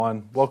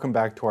Welcome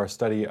back to our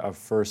study of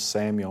 1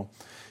 Samuel.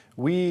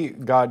 We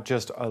got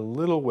just a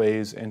little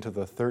ways into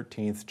the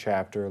 13th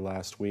chapter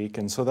last week,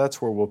 and so that's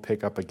where we'll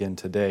pick up again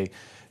today,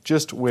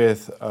 just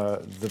with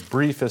the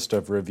briefest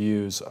of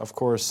reviews. Of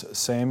course,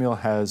 Samuel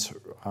has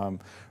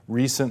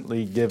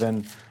recently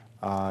given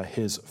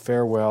his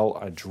farewell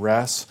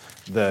address.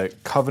 The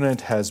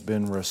covenant has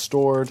been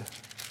restored.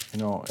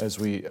 As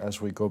we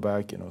go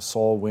back,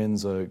 Saul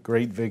wins a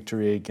great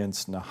victory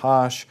against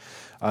Nahash.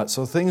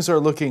 So things are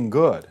looking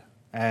good.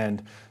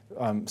 And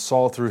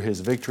Saul, through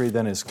his victory,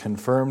 then is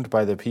confirmed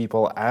by the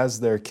people as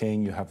their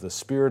king. You have the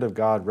Spirit of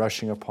God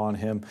rushing upon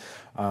him,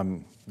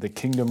 the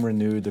kingdom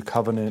renewed, the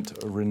covenant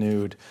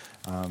renewed,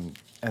 and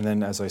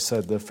then, as I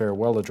said, the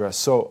farewell address.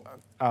 So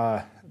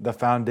the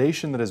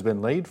foundation that has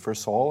been laid for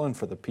Saul and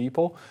for the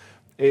people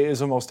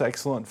is a most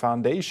excellent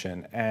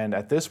foundation. And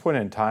at this point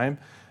in time,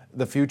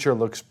 the future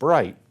looks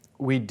bright.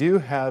 We do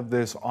have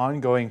this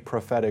ongoing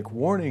prophetic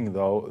warning,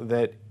 though,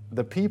 that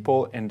the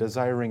people, in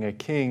desiring a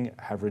king,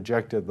 have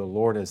rejected the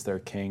Lord as their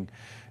king.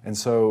 And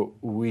so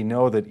we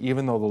know that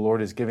even though the Lord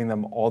is giving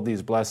them all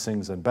these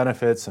blessings and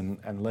benefits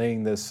and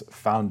laying this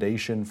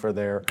foundation for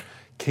their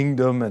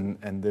kingdom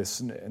and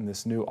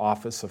this new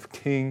office of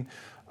king,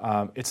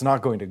 it's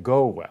not going to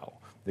go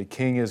well. The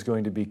king is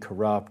going to be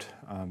corrupt.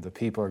 The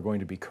people are going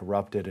to be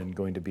corrupted and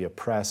going to be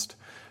oppressed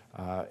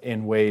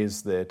in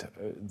ways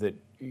that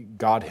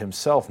God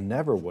himself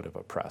never would have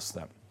oppressed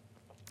them.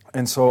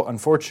 And so,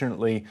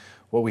 unfortunately,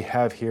 what we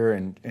have here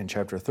in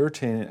chapter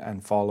 13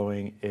 and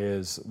following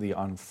is the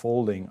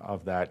unfolding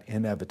of that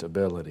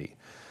inevitability.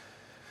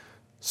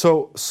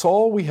 So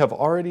Saul, we have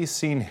already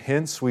seen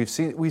hints. We've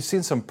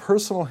seen some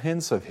personal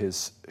hints of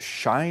his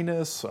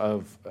shyness,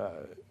 of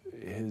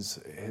his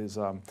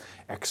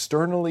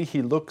externally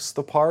he looks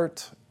the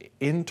part.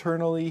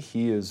 Internally,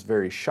 he is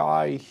very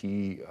shy.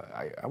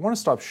 I want to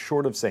stop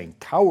short of saying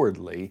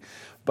cowardly,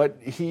 but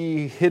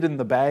he hid in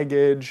the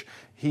baggage.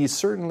 He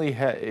certainly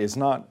is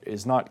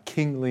not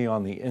kingly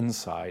on the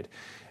inside,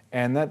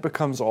 and that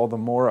becomes all the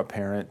more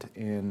apparent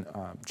in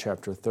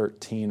chapter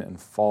 13 and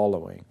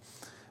following.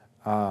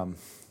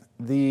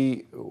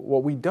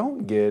 What we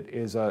don't get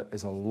is a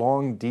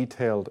long,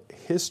 detailed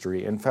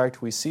history. In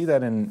fact, we see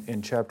that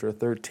in chapter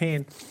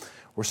 13.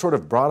 We're sort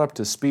of brought up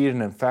to speed,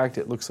 and in fact,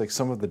 it looks like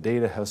some of the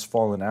data has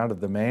fallen out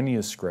of the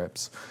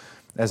manuscripts.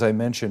 As I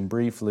mentioned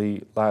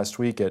briefly last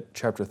week at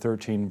chapter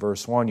 13,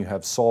 verse 1, you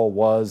have Saul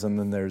was, and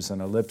then there's an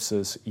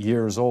ellipsis,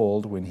 years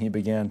old when he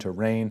began to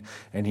reign,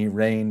 and he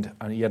reigned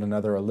yet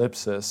another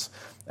ellipsis,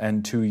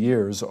 and 2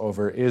 years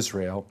over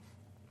Israel.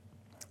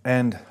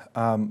 And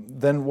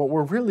then what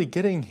we're really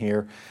getting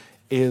here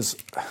is,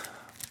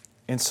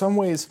 in some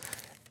ways,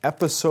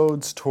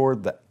 episodes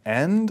toward the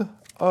end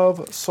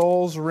of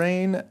Saul's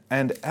reign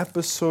and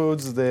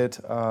episodes that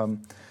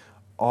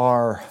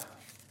are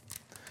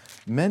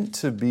meant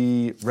to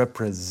be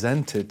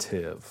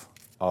representative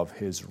of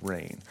his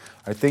reign.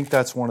 I think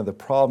that's one of the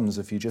problems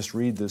if you just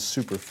read this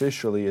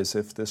superficially as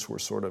if this were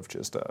sort of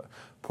just a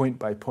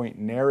point-by-point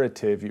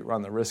narrative. You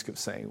run the risk of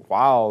saying,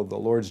 wow, the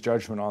Lord's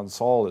judgment on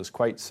Saul is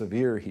quite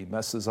severe. He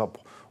messes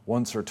up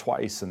once or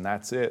twice and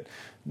that's it.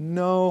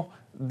 No,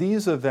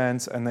 these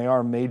events, and they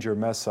are major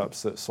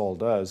mess-ups that Saul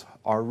does,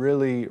 are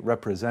really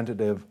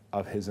representative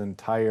of his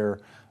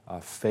entire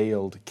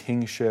failed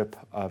kingship,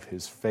 of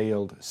his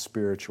failed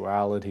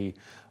spirituality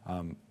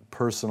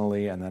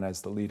personally, and then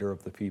as the leader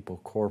of the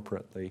people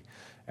corporately.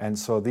 And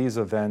so these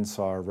events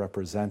are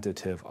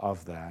representative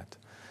of that.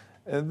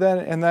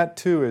 And that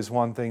too is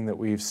one thing that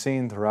we've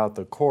seen throughout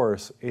the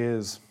course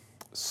is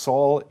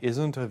Saul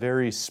isn't a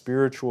very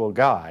spiritual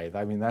guy.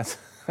 I mean, that's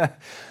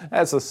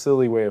a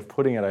silly way of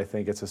putting it, I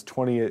think. It's his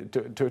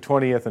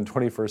 20th and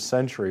 21st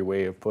century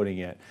way of putting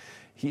it.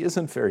 He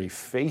isn't very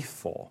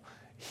faithful.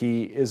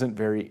 He isn't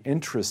very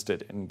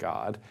interested in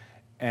God.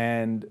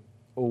 And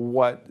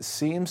what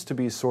seems to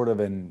be sort of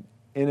an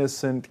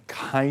innocent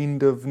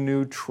kind of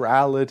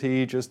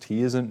neutrality, just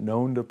he isn't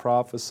known to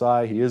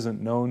prophesy, he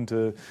isn't known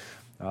to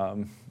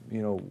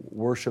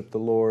worship the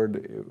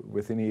Lord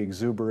with any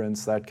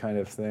exuberance, that kind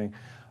of thing.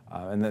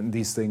 And then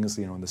these things,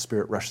 when the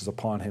Spirit rushes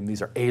upon him,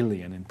 these are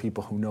alien, and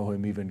people who know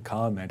him even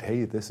comment,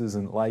 hey, this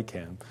isn't like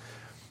him.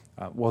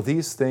 Well,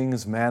 these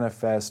things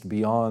manifest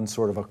beyond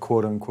sort of a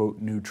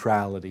quote-unquote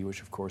neutrality,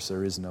 which of course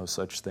there is no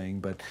such thing,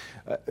 but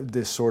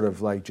this sort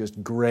of like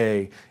just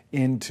gray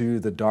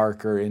into the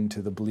darker,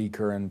 into the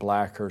bleaker and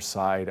blacker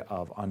side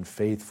of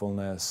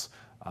unfaithfulness,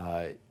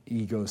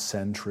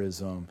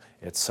 egocentrism,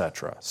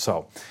 etc.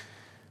 So,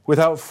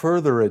 without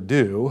further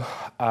ado,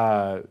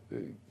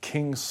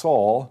 King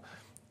Saul,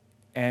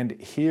 and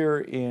here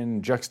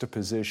in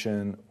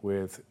juxtaposition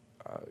with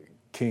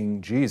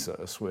King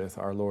Jesus, with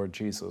our Lord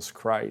Jesus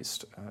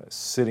Christ,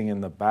 sitting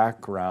in the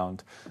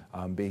background,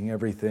 being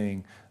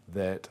everything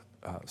that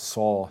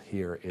Saul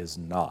here is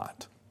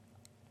not.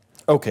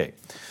 Okay,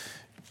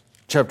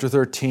 chapter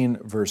 13,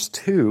 verse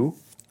 2,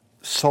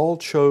 Saul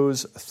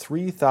chose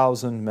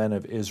 3,000 men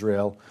of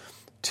Israel.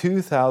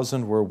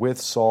 2,000 were with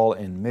Saul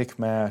in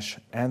Michmash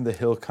and the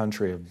hill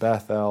country of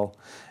Bethel,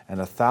 and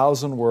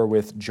 1,000 were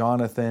with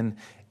Jonathan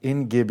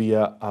in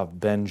Gibeah of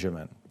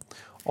Benjamin.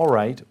 All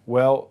right,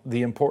 well,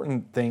 the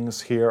important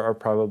things here are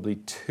probably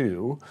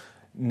two,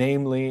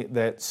 namely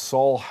that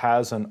Saul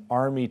has an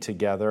army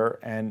together,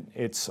 and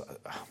it's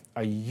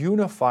a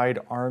unified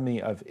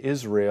army of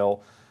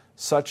Israel,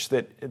 such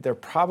that there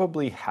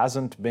probably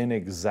hasn't been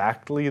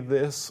exactly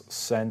this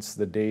since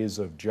the days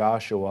of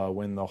Joshua,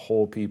 when the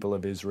whole people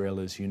of Israel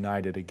is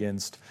united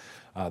against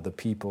the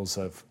peoples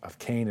of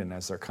Canaan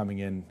as they're coming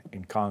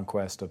in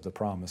conquest of the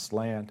promised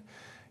land.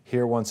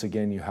 Here, once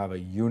again, you have a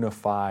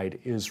unified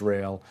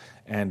Israel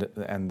and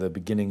the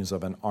beginnings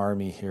of an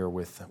army here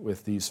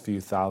with these few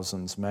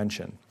thousands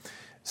mentioned.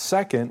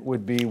 Second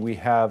would be we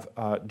have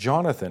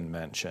Jonathan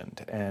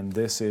mentioned, and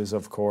this is,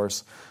 of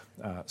course,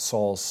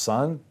 Saul's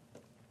son.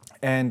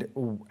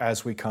 And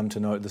as we come to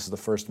know, this is the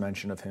first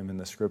mention of him in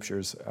the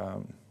scriptures.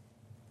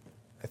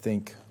 I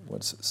think,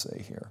 what does it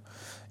say here?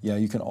 Yeah,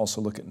 you can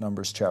also look at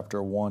Numbers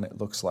chapter 1, it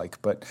looks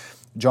like. But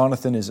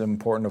Jonathan is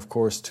important, of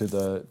course, to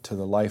the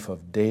life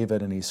of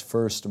David, and he's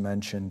first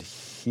mentioned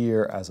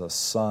here as a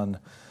son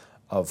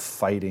of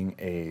fighting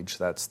age.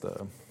 That's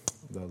the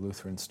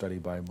Lutheran Study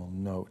Bible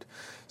note.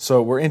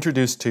 So we're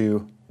introduced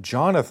to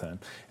Jonathan,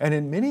 and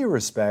in many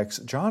respects,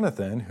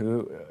 Jonathan,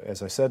 who,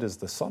 as I said, is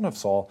the son of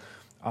Saul,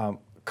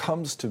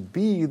 comes to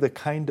be the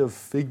kind of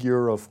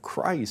figure of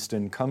Christ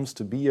and comes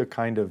to be a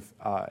kind of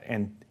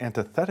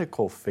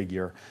antithetical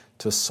figure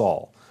to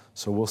Saul.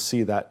 So we'll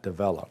see that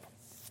develop.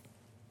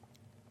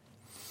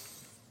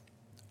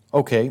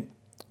 Okay,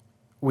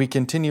 we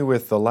continue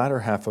with the latter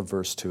half of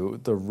verse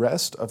 2. The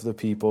rest of the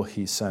people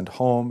he sent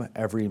home,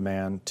 every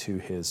man to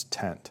his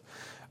tent.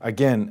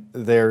 Again,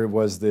 there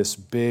was this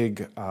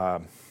big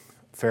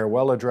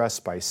farewell address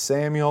by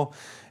Samuel,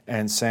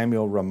 and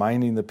Samuel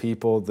reminding the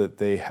people that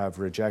they have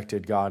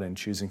rejected God and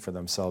choosing for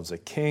themselves a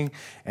king.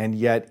 And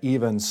yet,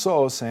 even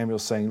so,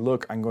 Samuel's saying,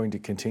 look, I'm going to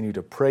continue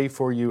to pray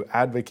for you,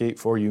 advocate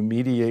for you,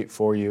 mediate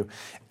for you,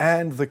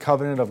 and the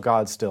covenant of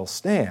God still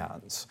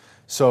stands.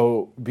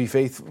 So be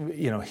faithful,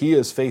 he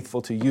is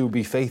faithful to you,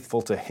 be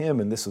faithful to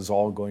him, and this is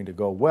all going to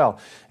go well.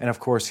 And of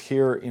course,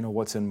 here,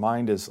 what's in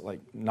mind is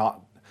like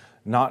not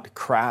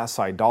crass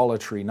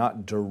idolatry,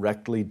 not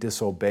directly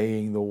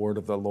disobeying the word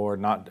of the Lord,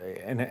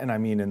 and I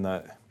mean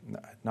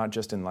not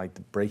just in like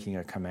breaking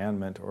a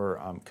commandment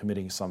or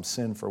committing some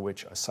sin for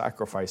which a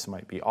sacrifice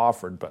might be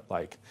offered, but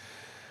like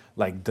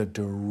the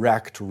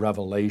direct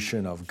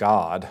revelation of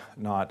God,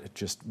 not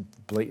just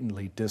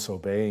blatantly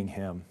disobeying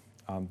him.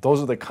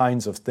 Those are the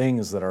kinds of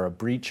things that are a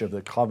breach of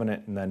the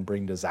covenant and then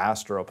bring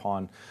disaster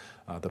upon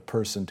the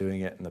person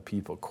doing it and the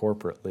people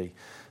corporately.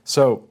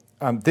 So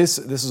this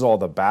is all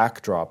the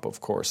backdrop, of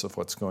course, of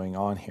what's going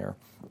on here.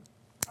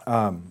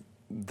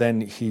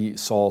 Then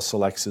Saul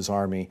selects his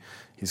army.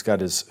 He's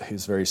got his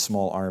very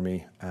small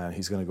army, and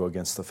he's going to go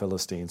against the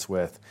Philistines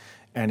with,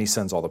 and he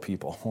sends all the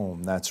people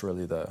home. That's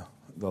really the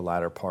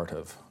latter part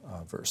of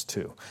verse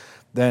 2.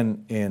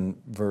 Then in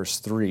verse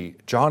 3,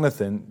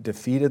 Jonathan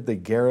defeated the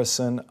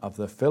garrison of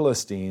the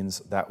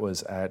Philistines that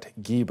was at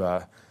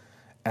Geba,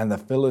 and the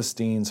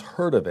Philistines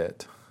heard of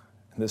it.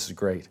 And this is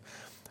great.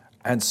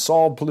 And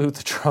Saul blew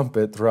the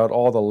trumpet throughout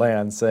all the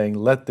land, saying,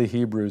 let the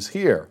Hebrews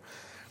hear.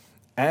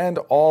 And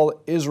all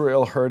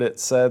Israel heard it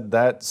said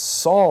that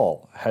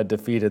Saul had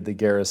defeated the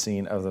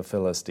garrison of the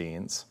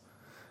Philistines,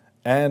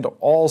 and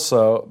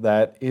also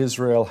that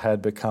Israel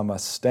had become a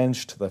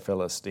stench to the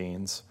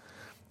Philistines,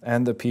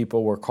 and the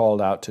people were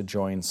called out to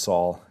join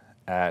Saul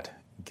at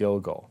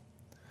Gilgal.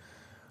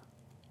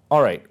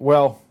 All right,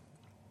 well,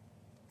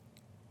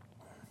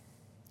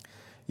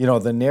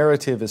 the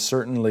narrative is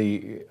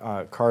certainly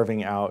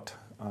carving out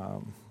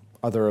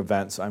other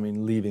events,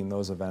 leaving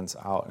those events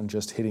out and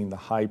just hitting the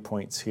high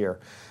points here.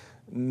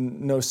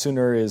 No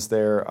sooner is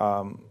there,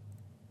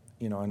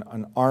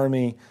 an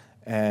army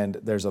and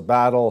there's a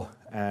battle,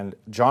 and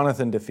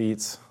Jonathan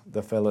defeats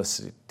the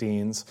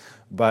Philistines,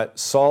 but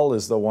Saul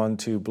is the one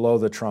to blow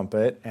the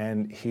trumpet,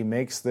 and he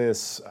makes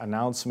this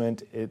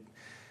announcement,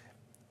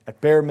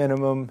 at bare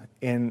minimum,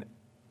 in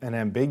an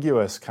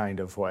ambiguous kind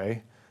of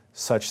way,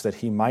 such that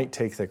he might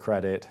take the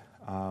credit,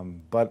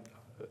 but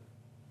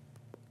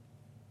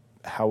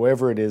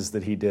however it is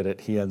that he did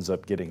it, he ends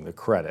up getting the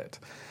credit.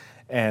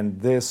 And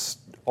this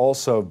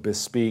also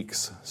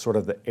bespeaks sort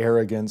of the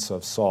arrogance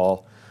of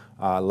Saul,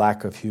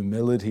 lack of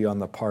humility on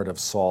the part of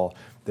Saul,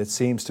 that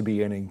seems to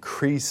be an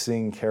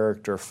increasing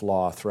character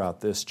flaw throughout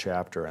this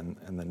chapter and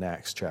the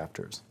next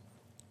chapters.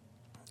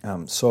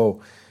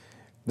 So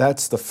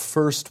that's the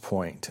first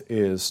point,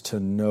 is to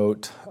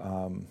note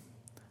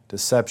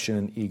deception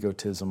and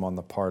egotism on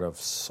the part of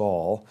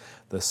Saul.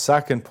 The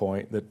second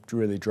point that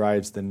really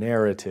drives the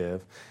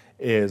narrative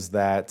is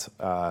that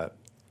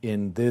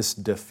in this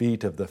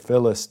defeat of the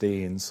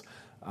Philistines,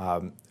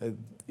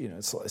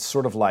 it's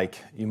sort of like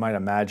you might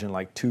imagine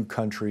like two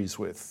countries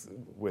with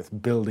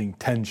building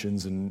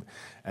tensions, and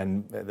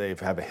they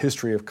have a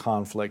history of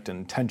conflict,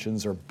 and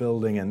tensions are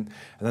building, and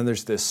then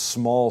there's this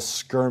small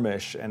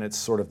skirmish, and it's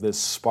sort of this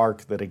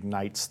spark that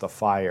ignites the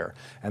fire.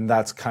 And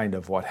that's kind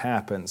of what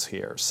happens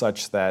here,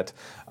 such that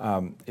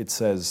it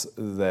says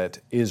that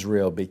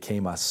Israel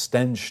became a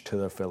stench to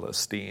the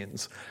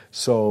Philistines.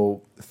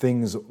 So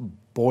things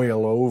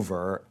boil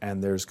over,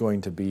 and there's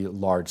going to be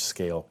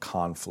large-scale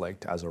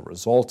conflict as a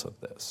result of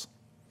this.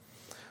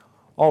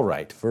 All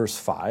right, verse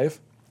 5,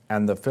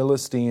 and the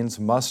Philistines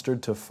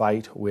mustered to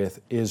fight with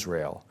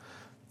Israel,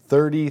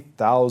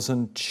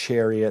 30,000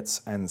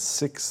 chariots and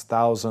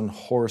 6,000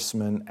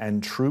 horsemen,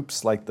 and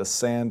troops like the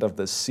sand of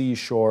the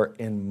seashore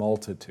in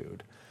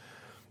multitude.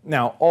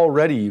 Now,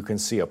 already you can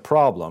see a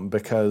problem,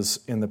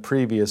 because in the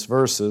previous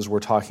verses we're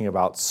talking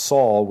about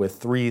Saul with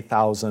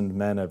 3,000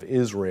 men of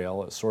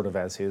Israel, sort of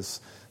as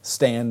his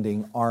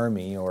standing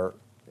army, or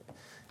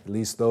at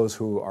least those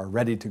who are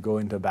ready to go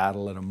into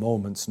battle at a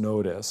moment's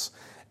notice.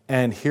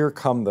 And here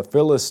come the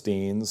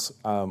Philistines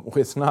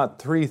with not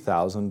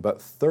 3,000,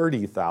 but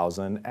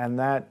 30,000, and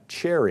that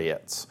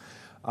chariots.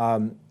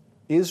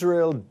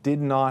 Israel did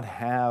not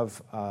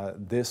have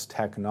this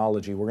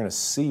technology. We're going to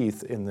see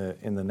in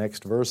the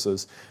next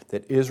verses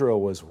that Israel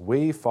was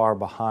way far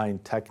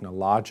behind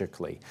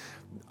technologically.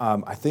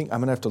 I think I'm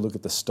going to have to look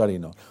at the study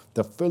note.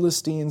 The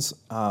Philistines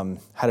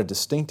had a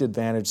distinct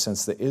advantage,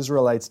 since the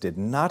Israelites did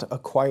not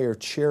acquire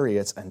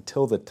chariots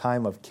until the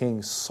time of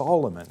King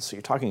Solomon. So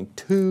you're talking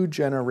 2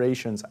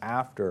 generations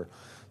after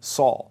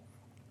Saul.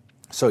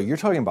 So you're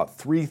talking about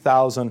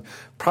 3,000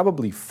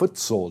 probably foot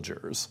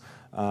soldiers.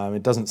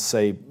 It doesn't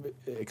say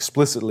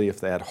explicitly if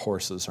they had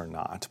horses or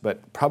not,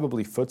 but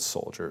probably foot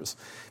soldiers.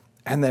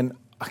 And then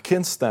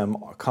against them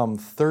come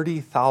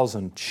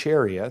 30,000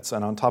 chariots,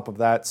 and on top of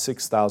that,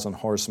 6,000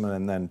 horsemen,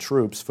 and then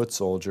troops, foot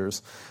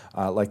soldiers,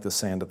 like the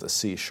sand of the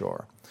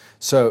seashore.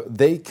 So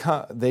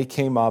they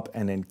came up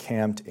and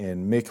encamped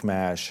in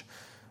Michmash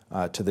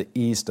to the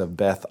east of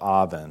Beth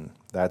Aven.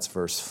 That's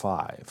verse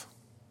 5.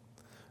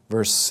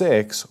 Verse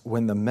 6,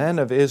 when the men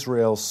of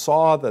Israel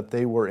saw that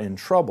they were in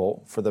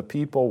trouble, for the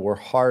people were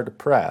hard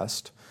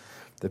pressed,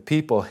 the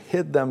people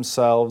hid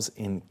themselves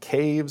in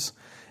caves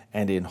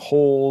and in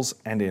holes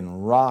and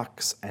in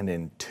rocks and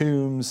in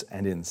tombs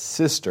and in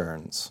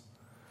cisterns.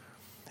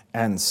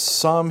 And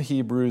some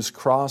Hebrews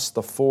crossed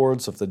the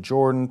fords of the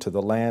Jordan to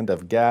the land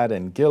of Gad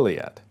and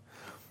Gilead.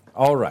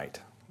 All right,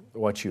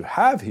 what you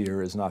have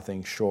here is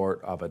nothing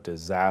short of a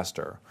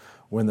disaster.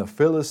 When the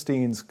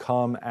Philistines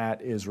come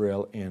at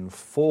Israel in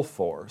full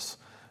force,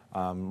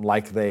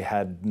 like they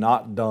had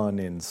not done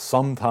in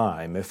some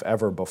time, if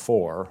ever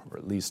before, or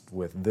at least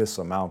with this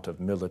amount of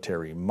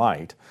military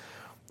might,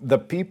 the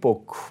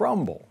people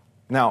crumble.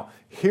 Now,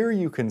 here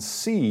you can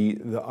see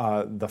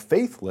the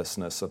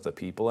faithlessness of the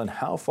people and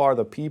how far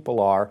the people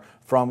are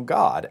from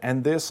God.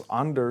 And this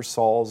under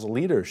Saul's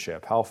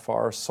leadership, how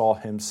far Saul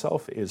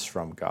himself is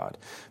from God.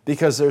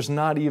 Because there's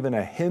not even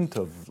a hint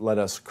of, let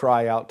us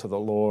cry out to the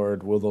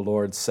Lord, will the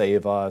Lord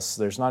save us?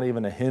 There's not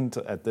even a hint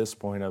at this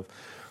point of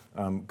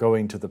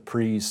going to the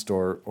priest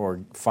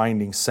or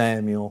finding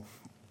Samuel.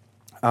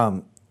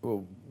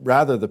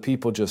 Rather, the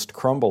people just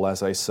crumble,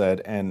 as I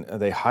said, and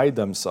they hide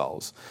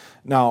themselves.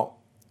 Now,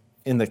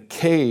 in the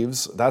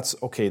caves, that's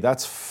okay,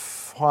 that's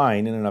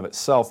fine in and of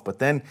itself, but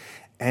then,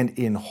 and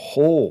in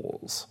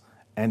holes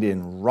and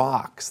in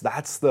rocks,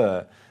 that's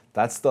the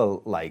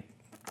like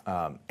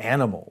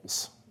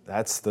animals.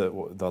 That's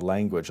the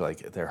language,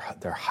 like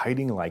they're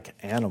hiding like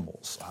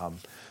animals.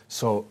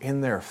 So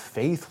in their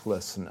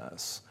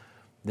faithlessness,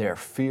 their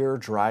fear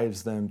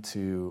drives them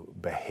to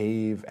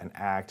behave and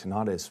act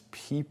not as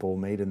people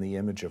made in the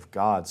image of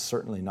God,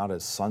 certainly not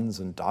as sons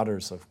and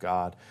daughters of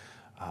God,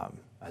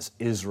 as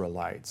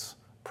Israelites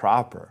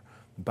proper,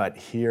 but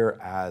here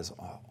as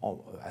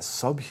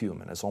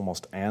subhuman, as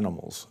almost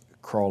animals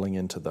crawling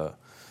into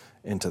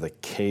the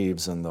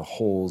caves and the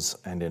holes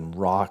and in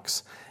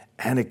rocks.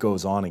 And it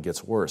goes on and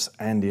gets worse.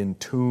 And in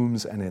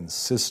tombs and in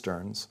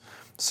cisterns.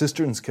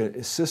 Cisterns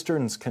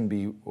can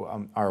be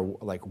are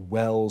like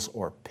wells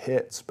or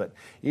pits, but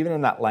even in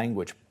that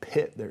language,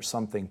 pit, there's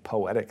something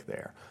poetic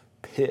there.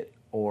 Pit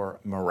or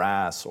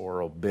morass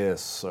or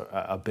abyss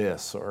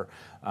or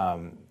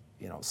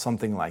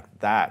something like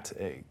that.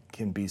 It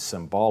can be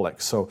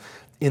symbolic. So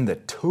in the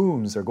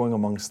tombs, they're going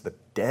amongst the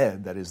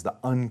dead, that is the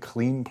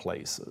unclean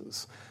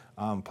places.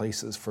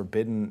 Places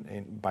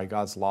forbidden by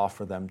God's law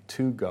for them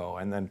to go.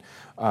 And then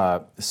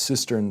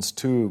cisterns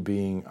too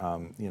being,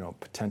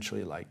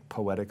 potentially like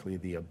poetically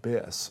the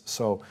abyss.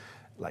 So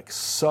like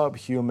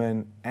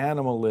subhuman,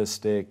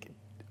 animalistic,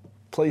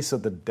 place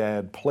of the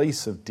dead,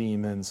 place of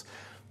demons.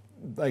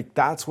 Like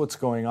that's what's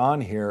going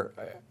on here.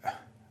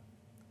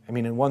 I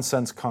mean, in one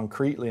sense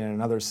concretely, and in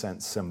another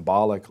sense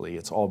symbolically,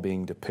 it's all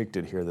being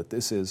depicted here that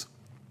this is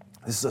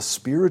a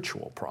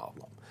spiritual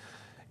problem.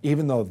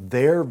 Even though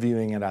they're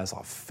viewing it as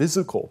a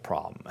physical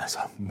problem, as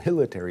a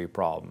military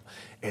problem,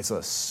 it's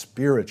a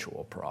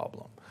spiritual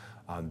problem.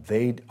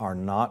 They are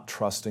not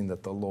trusting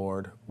that the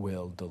Lord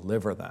will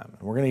deliver them.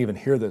 And we're going to even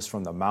hear this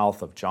from the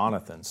mouth of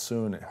Jonathan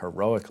soon,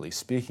 heroically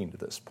speaking to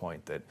this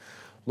point, that,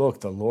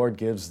 look, the Lord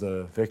gives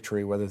the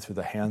victory whether through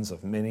the hands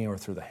of many or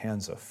through the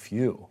hands of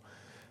few.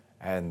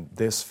 And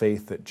this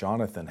faith that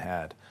Jonathan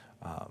had,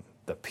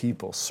 the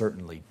people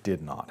certainly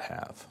did not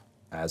have,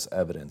 as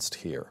evidenced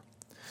here.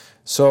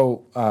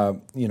 So,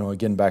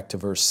 again, back to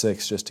verse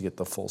 6, just to get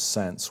the full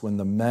sense. When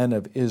the men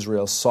of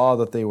Israel saw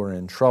that they were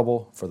in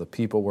trouble, for the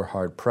people were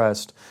hard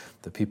pressed,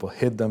 the people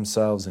hid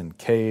themselves in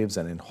caves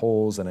and in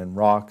holes and in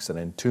rocks and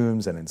in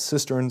tombs and in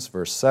cisterns,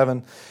 verse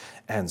 7.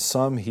 And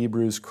some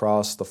Hebrews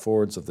crossed the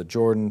fords of the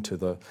Jordan to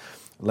the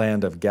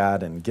land of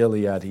Gad and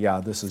Gilead.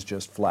 Yeah, this is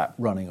just flat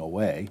running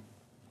away.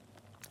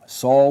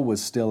 Saul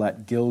was still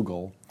at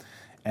Gilgal,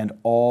 and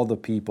all the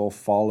people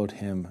followed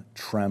him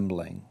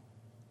trembling.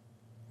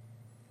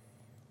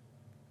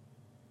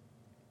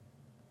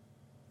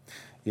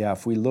 Yeah,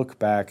 if you look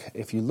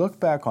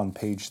back on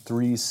page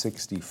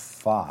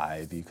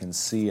 365, you can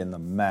see in the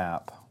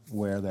map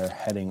where they're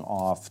heading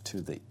off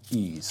to the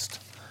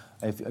east.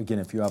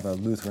 If you have a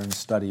Lutheran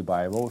Study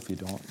Bible, if you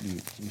don't,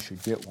 you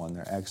should get one.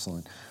 They're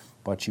excellent.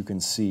 But you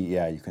can see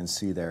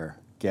their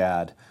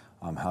Gad,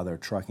 how they're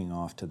trucking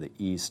off to the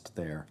east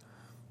there,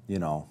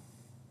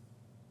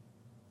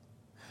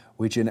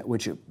 which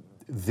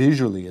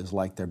visually is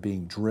like they're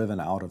being driven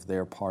out of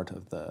their part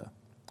of the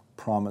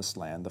Promised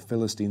Land. The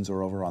Philistines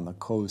are over on the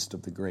coast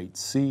of the Great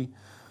Sea,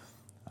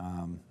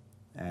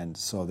 and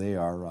so they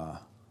are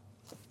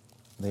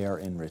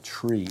in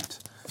retreat,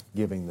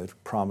 giving the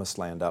Promised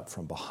Land up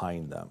from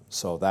behind them.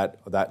 So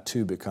that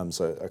too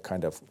becomes a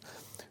kind of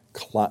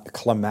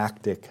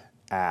climactic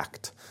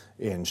act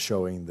in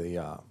showing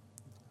the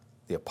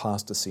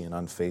apostasy and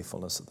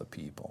unfaithfulness of the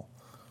people.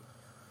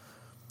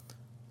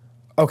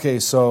 Okay,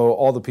 so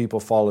all the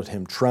people followed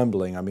him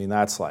trembling. I mean,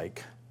 that's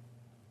like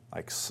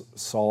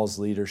Saul's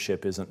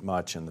leadership isn't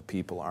much and the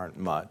people aren't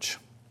much.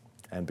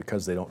 And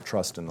because they don't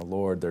trust in the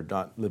Lord, they're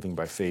not living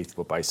by faith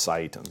but by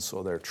sight, and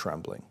so they're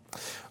trembling.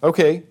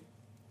 Okay,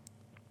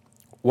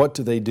 what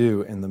do they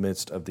do in the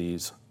midst of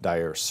these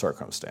dire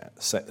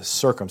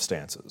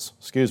circumstances?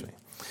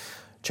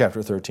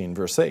 Chapter 13,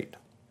 verse 8.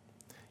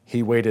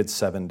 He waited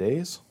 7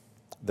 days,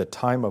 the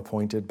time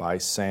appointed by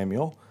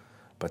Samuel,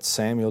 but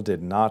Samuel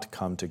did not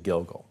come to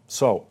Gilgal.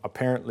 So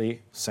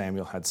apparently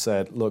Samuel had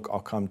said, look, I'll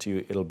come to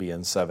you, it'll be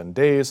in 7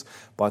 days,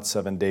 but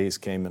 7 days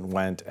came and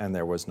went, and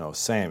there was no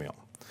Samuel.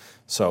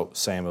 So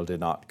Samuel did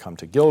not come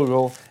to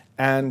Gilgal,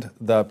 and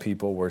the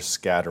people were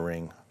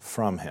scattering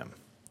from him.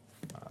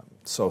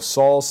 So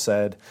Saul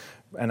said,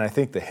 and I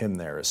think the hymn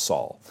there is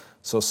Saul.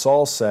 So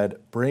Saul said,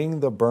 bring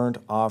the burnt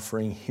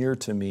offering here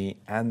to me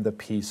and the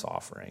peace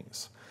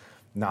offerings.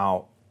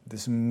 Now,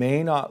 this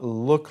may not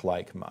look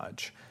like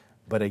much,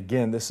 but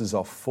again, this is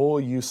a full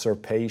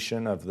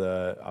usurpation of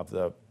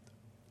the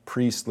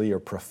priestly or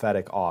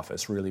prophetic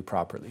office, really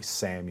properly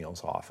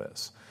Samuel's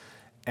office.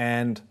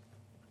 And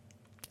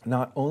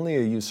not only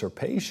a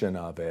usurpation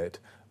of it,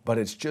 but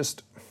it's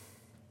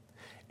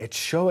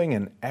showing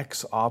an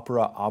ex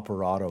opera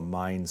operato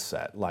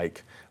mindset,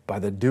 like by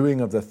the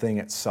doing of the thing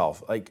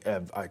itself, like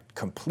a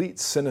complete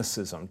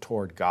cynicism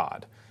toward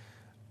God.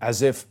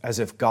 As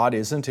if God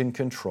isn't in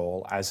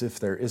control, as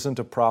if there isn't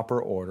a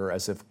proper order,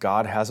 as if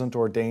God hasn't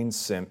ordained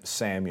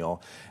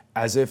Samuel,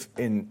 as if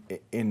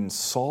in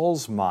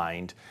Saul's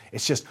mind,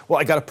 it's just,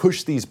 well, I got to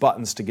push these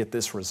buttons to get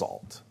this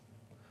result.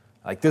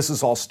 Like, this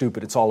is all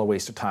stupid. It's all a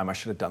waste of time. I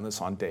should have done this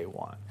on day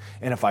one.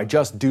 And if I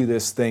just do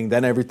this thing,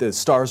 then the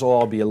stars will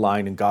all be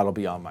aligned and God will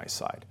be on my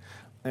side.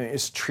 And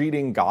it's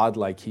treating God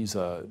like he's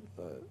a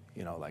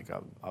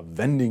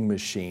vending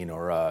machine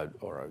or a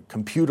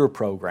computer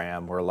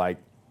program, or like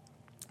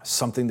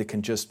something that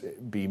can just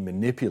be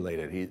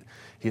manipulated.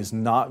 He is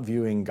not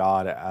viewing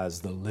God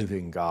as the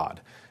living God.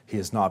 He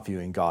is not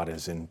viewing God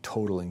as in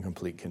total and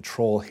complete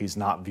control. He's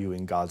not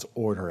viewing God's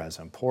order as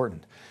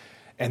important.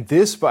 And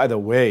this, by the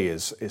way,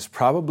 is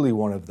probably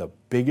one of the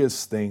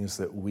biggest things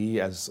that we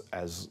as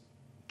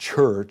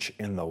church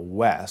in the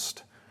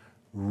West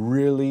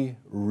really,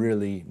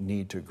 really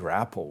need to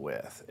grapple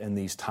with in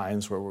these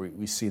times where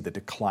we see the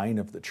decline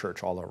of the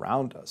church all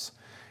around us.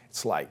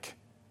 It's like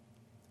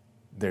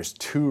there's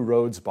two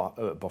roads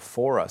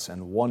before us,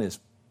 and one is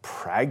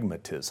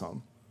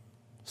pragmatism,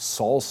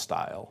 Saul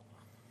style,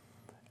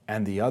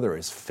 and the other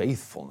is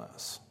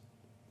faithfulness.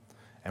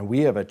 And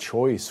we have a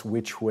choice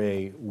which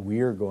way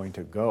we're going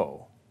to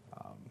go,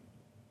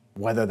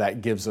 whether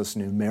that gives us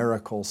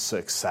numerical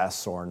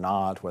success or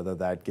not, whether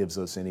that gives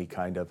us any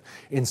kind of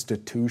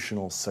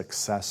institutional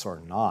success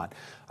or not.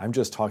 I'm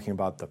just talking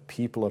about the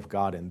people of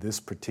God in this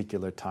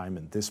particular time,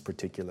 in this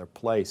particular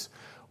place.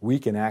 We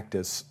can act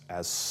as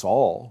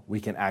Saul. We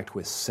can act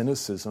with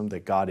cynicism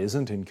that God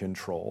isn't in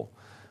control,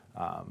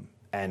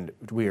 and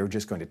we are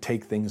just going to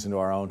take things into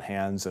our own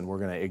hands, and we're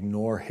going to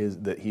ignore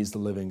that He's the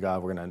living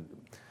God. We're going to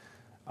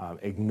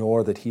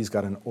ignore that He's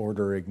got an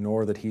order,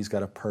 ignore that He's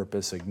got a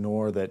purpose,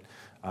 ignore that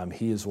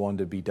He is one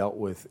to be dealt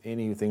with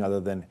anything other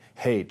than,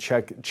 hey,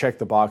 check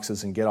the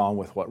boxes and get on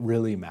with what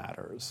really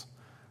matters.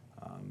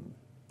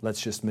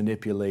 let's just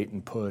manipulate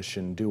and push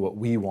and do what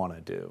we want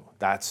to do.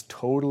 That's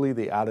totally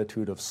the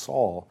attitude of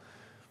Saul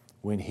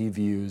when he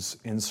views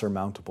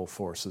insurmountable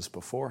forces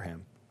before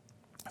him.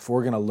 If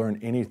we're going to learn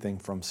anything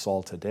from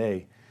Saul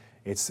today,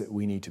 it's that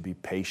we need to be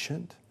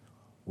patient.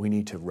 We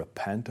need to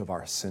repent of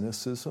our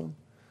cynicism.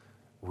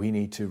 We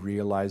need to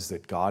realize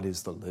that God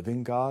is the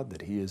living God,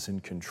 that He is in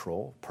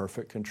control,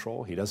 perfect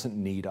control. He doesn't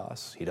need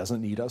us. He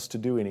doesn't need us to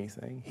do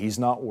anything. He's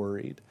not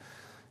worried.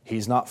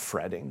 He's not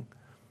fretting.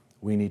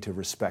 We need to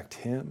respect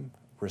Him,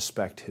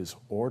 respect His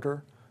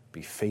order,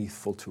 be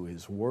faithful to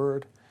His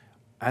word.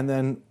 And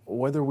then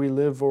whether we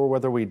live or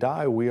whether we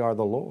die, we are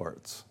the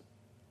Lord's.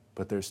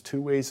 But there's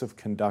two ways of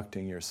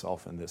conducting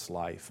yourself in this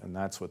life, and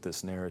that's what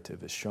this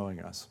narrative is showing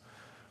us.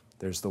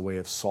 There's the way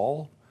of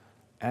Saul,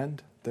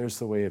 and there's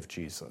the way of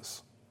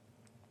Jesus.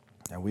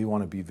 And we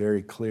want to be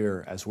very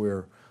clear as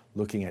we're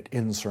looking at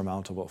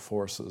insurmountable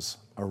forces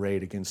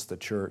arrayed against the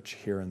church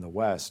here in the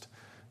West,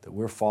 that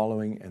we're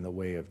following in the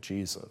way of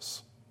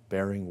Jesus,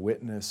 bearing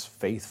witness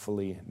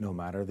faithfully no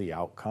matter the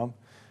outcome,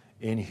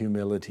 in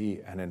humility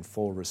and in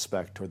full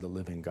respect toward the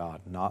living God,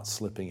 not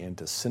slipping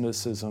into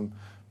cynicism,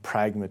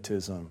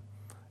 pragmatism,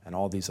 and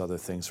all these other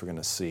things we're going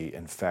to see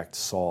infect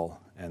Saul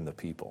and the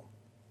people.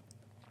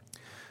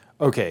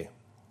 Okay,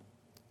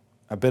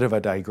 a bit of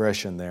a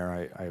digression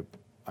there.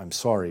 I'm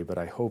sorry, but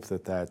I hope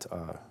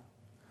that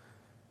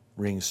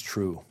rings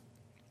true.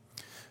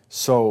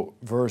 So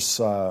verse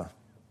 9,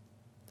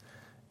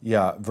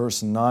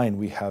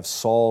 we have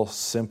Saul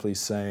simply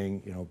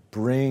saying,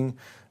 bring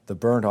the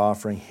burnt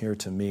offering here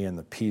to me and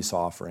the peace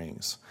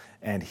offerings.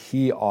 And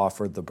he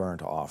offered the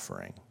burnt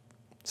offering.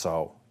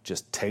 So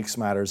just takes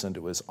matters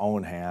into his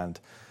own hand,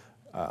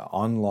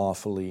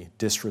 unlawfully,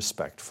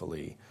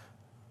 disrespectfully.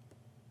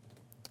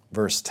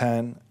 Verse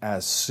 10,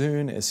 as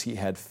soon as he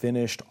had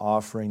finished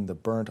offering the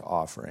burnt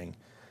offering,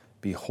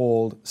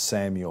 behold,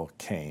 Samuel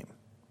came.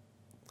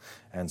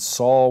 And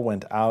Saul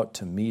went out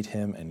to meet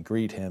him and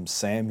greet him.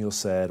 Samuel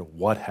said,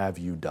 what have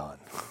you done?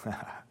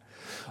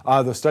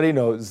 The study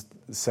note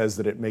says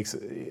that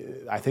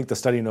I think the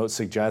study note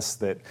suggests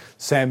that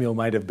Samuel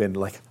might have been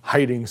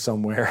hiding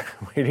somewhere,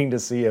 waiting to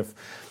see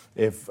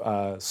if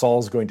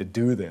Saul's going to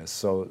do this.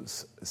 So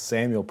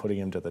Samuel putting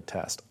him to the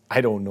test.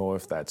 I don't know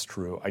if that's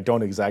true. I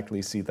don't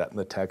exactly see that in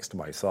the text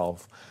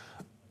myself.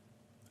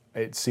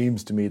 It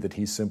seems to me that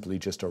he simply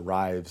just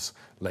arrives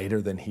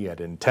later than he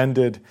had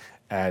intended,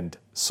 and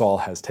Saul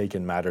has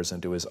taken matters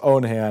into his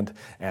own hand,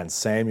 and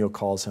Samuel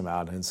calls him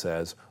out and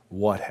says,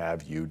 what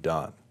have you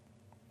done?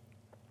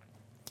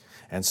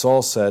 And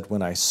Saul said,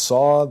 when I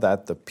saw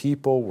that the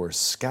people were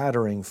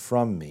scattering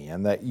from me,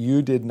 and that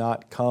you did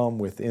not come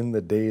within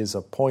the days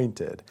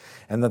appointed,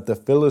 and that the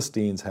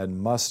Philistines had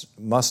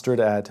mustered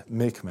at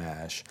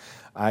Michmash,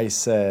 I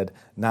said,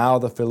 now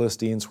the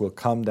Philistines will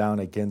come down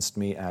against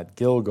me at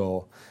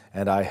Gilgal,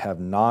 and I have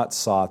not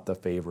sought the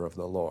favor of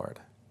the Lord.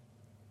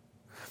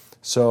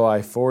 So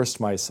I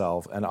forced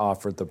myself and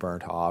offered the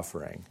burnt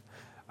offering.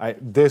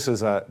 This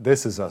is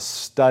a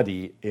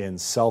study in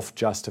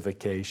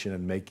self-justification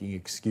and making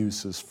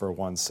excuses for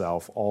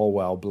oneself, all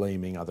while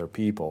blaming other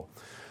people.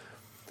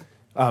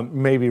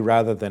 Maybe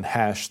rather than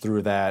hash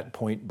through that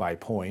point by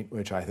point,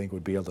 which I think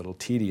would be a little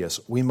tedious,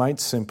 we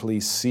might simply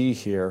see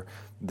here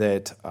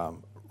that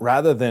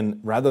rather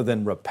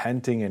than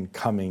repenting and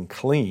coming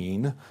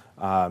clean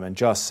and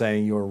just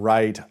saying, you're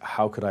right,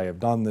 how could I have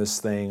done this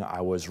thing,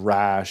 I was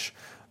rash,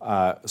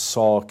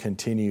 Saul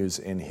continues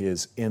in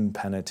his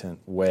impenitent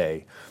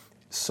way.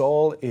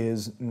 Saul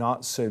is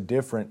not so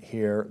different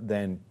here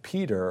than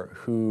Peter,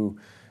 who,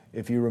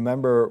 if you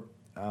remember,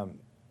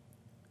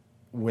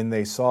 when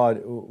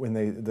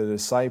the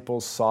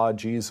disciples saw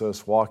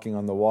Jesus walking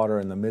on the water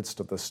in the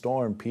midst of the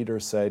storm, Peter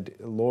said,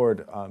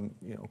 Lord,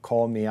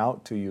 call me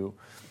out to you.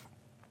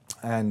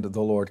 And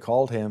the Lord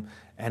called him.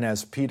 And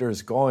as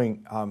Peter's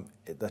going,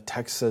 the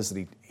text says that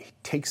he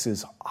takes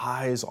his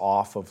eyes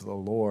off of the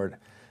Lord.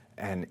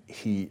 And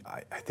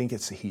I think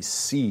it's he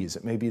sees,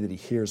 it may be that he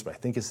hears, but I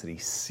think it's that he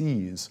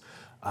sees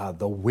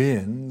the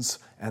winds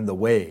and the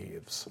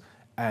waves.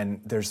 And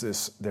there's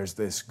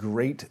this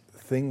great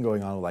thing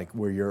going on,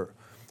 where your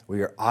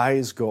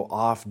eyes go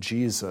off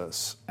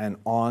Jesus and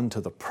on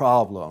to the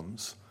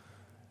problems.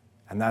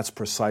 And that's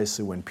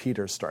precisely when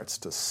Peter starts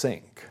to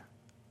sink.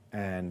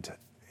 And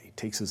he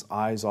takes his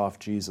eyes off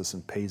Jesus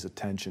and pays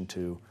attention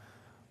to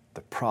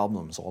the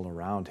problems all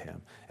around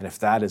him. And if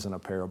that isn't a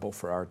parable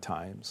for our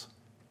times,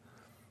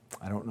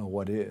 I don't know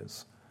what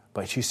is.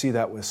 But you see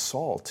that with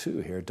Saul too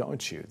here,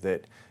 don't you?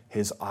 That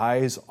his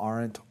eyes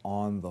aren't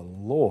on the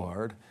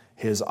Lord.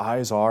 His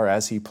eyes are,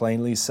 as he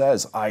plainly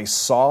says, I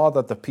saw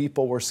that the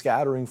people were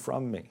scattering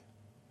from me.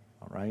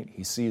 All right?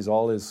 He sees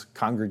all his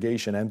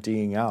congregation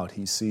emptying out.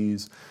 He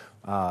sees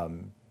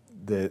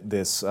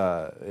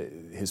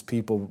his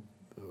people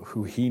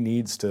who he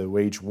needs to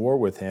wage war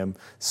with him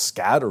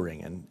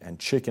scattering and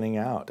chickening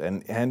out.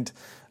 And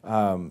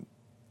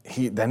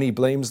He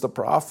blames the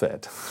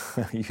prophet.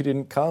 You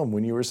didn't come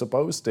when you were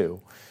supposed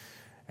to.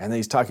 And then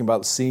he's talking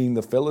about seeing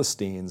the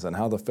Philistines and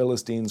how the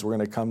Philistines were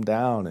going to come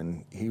down,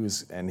 and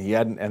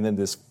then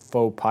this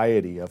faux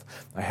piety of,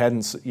 I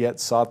hadn't yet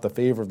sought the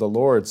favor of the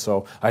Lord,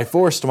 so I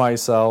forced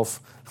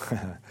myself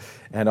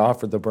and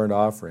offered the burnt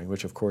offering,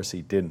 which of course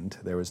he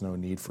didn't. There was no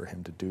need for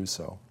him to do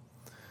so.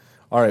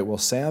 All right, well,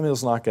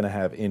 Samuel's not going to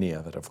have any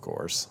of it, of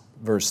course.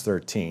 Verse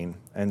 13,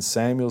 and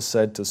Samuel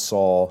said to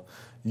Saul,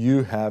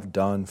 "You have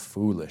done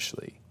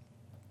foolishly."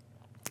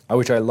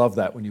 Which I love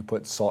that when you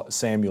put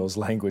Samuel's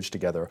language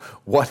together.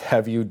 What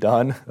have you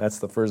done? That's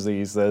the first thing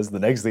he says. The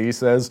next thing he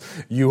says,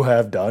 you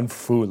have done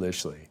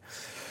foolishly.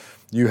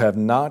 You have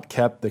not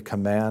kept the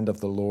command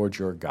of the Lord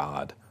your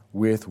God,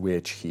 with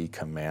which he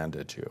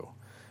commanded you.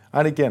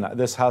 And again,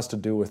 this has to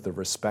do with the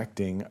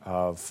respecting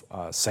of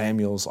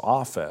Samuel's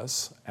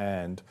office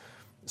and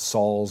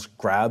Saul's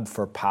grab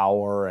for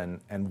power,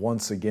 and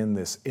once again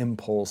this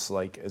impulse,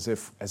 like as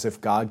if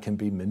God can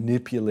be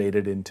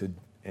manipulated into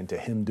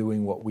him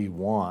doing what we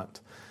want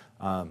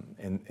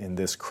in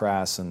this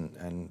crass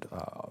and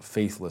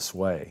faithless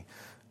way.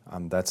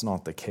 That's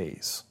not the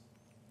case.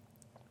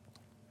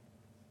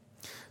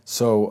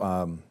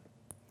 So,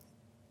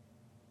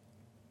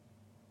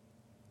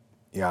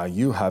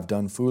 you have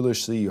done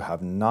foolishly. You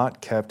have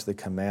not kept the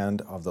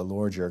command of the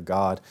Lord your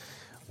God,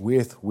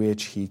 with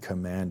which he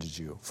commanded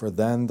you. For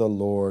then the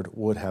Lord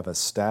would have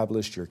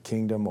established your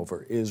kingdom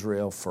over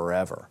Israel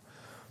forever.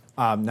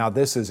 Now,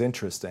 this is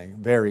interesting,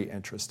 very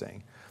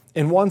interesting.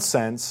 In one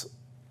sense,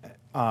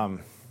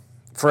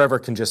 forever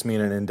can just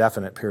mean an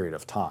indefinite period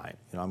of time.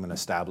 I'm going to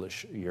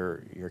establish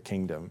your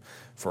kingdom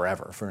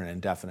forever for an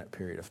indefinite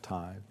period of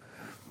time.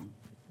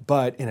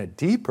 But in a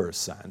deeper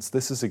sense,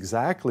 this is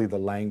exactly the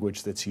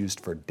language that's used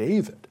for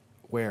David,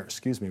 where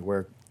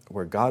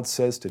God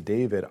says to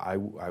David,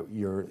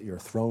 your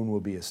throne will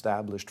be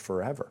established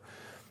forever.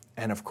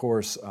 And of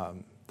course,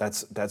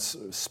 that's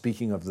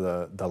speaking of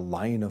the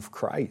line of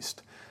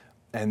Christ.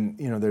 And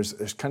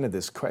there's kind of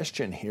this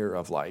question here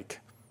of like,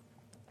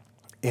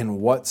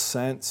 in what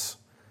sense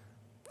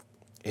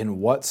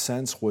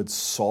would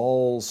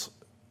Saul's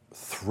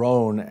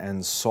throne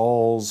and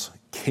Saul's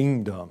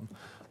kingdom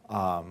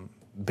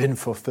been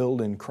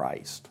fulfilled in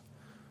Christ?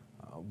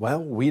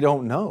 Well, we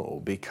don't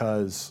know,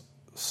 because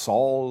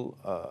Saul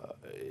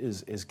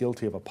is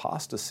guilty of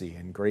apostasy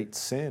and great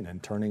sin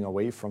and turning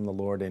away from the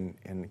Lord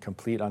in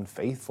complete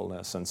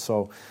unfaithfulness. And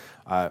so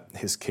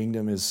his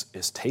kingdom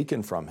is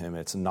taken from him.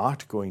 It's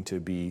not going to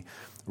be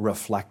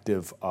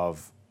reflective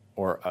of,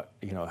 or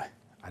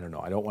I don't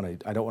know. I don't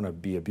want to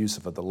be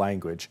abusive of the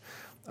language.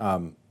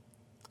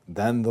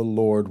 Then the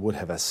Lord would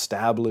have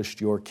established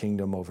your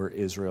kingdom over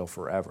Israel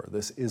forever.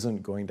 This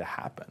isn't going to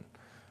happen.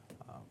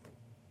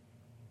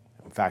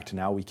 In fact,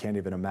 now we can't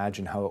even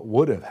imagine how it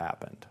would have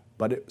happened.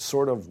 But it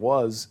sort of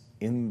was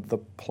in the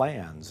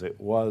plans. It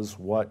was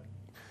what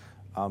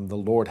the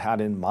Lord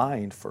had in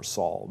mind for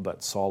Saul,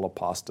 but Saul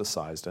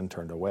apostatized and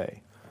turned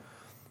away.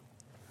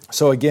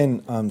 So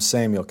again,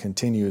 Samuel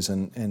continues,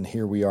 and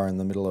here we are in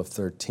the middle of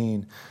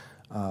 13.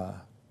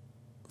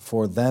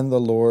 For then the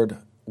Lord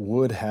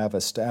would have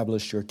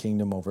established your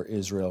kingdom over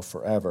Israel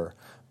forever,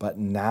 but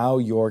now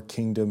your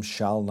kingdom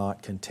shall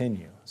not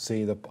continue.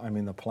 See, the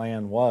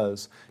plan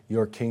was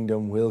your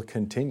kingdom will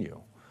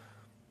continue,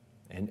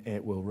 and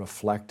it will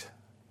reflect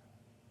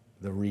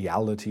the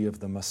reality of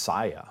the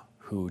Messiah,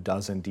 who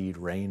does indeed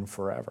reign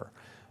forever.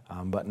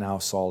 But now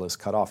Saul is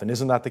cut off. And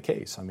isn't that the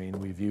case?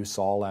 We view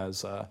Saul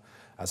as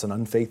an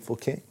unfaithful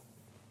king.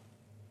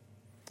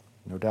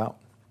 No doubt.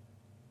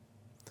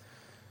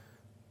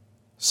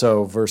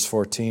 So, verse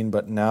 14,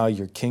 but now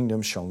your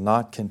kingdom shall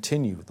not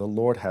continue. The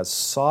Lord has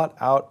sought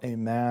out a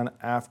man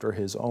after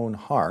his own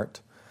heart,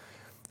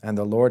 and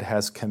the Lord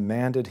has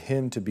commanded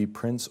him to be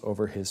prince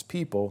over his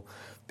people,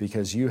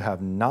 because you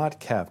have not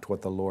kept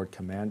what the Lord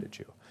commanded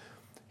you.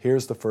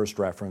 Here's the first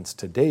reference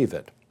to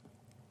David.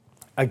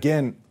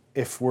 Again,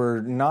 if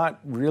we're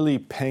not really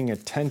paying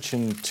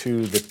attention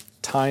to the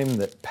time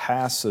that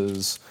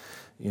passes,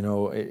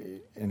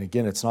 and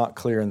again, it's not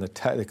clear in the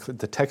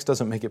text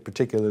doesn't make it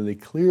particularly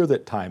clear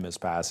that time is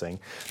passing,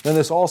 then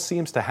this all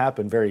seems to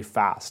happen very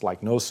fast.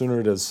 Like no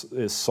sooner is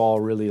Saul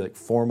really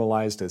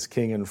formalized as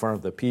king in front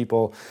of the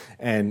people,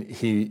 and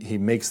he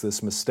makes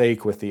this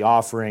mistake with the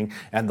offering,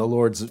 and the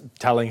Lord's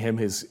telling him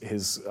his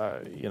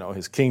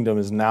kingdom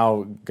is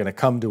now going to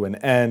come to an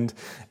end,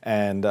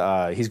 and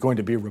he's going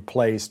to be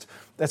replaced.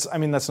 That's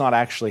not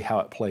actually how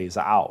it plays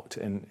out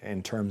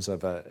in terms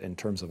of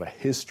a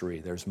history.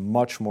 There's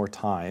much more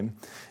time.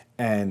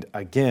 And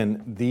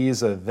again,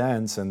 these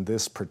events and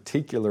this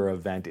particular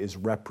event is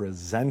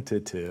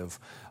representative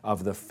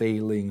of the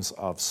failings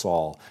of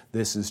Saul.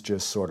 This is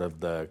just sort of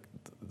the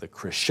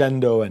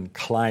crescendo and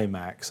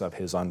climax of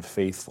his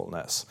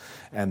unfaithfulness.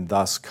 And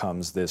thus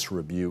comes this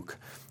rebuke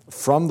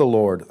from the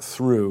Lord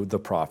through the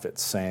prophet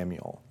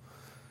Samuel.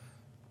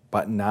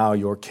 But now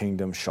your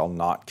kingdom shall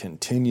not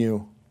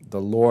continue. The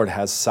Lord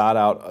has sought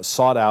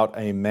out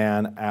a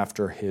man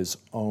after his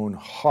own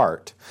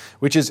heart,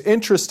 which is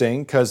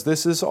interesting because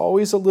this is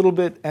always a little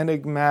bit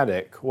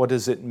enigmatic. What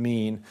does it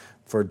mean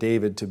for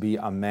David to be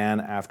a man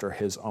after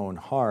his own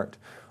heart?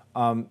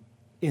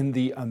 In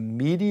the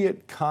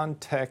immediate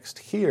context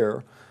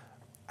here,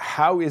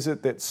 how is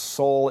it that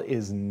Saul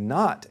is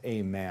not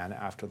a man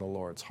after the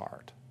Lord's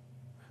heart?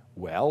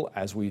 Well,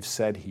 as we've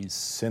said, he's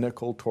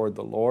cynical toward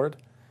the Lord.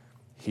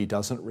 He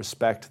doesn't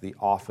respect the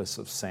office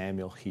of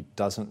Samuel. He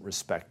doesn't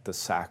respect the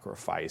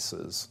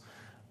sacrifices.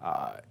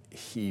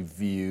 He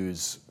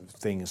views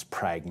things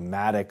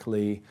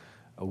pragmatically.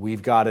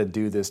 We've got to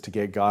do this to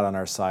get God on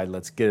our side.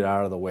 Let's get it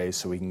out of the way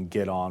so we can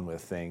get on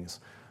with things.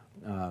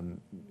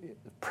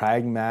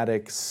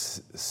 Pragmatic,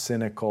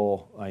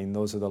 cynical. I mean,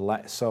 those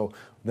are so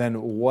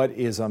then, what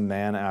is a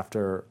man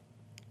after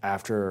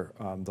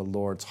the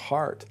Lord's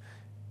heart?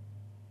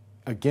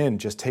 Again,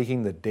 just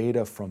taking the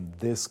data from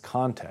this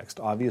context.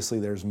 Obviously,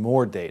 there's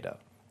more data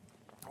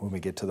when we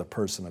get to the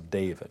person of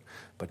David.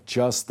 But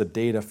just the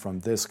data from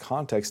this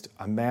context,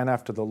 a man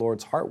after the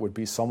Lord's heart would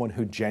be someone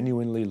who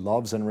genuinely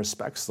loves and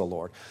respects the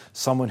Lord,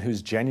 someone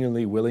who's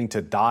genuinely willing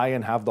to die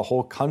and have the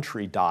whole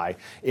country die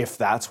if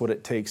that's what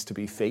it takes to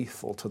be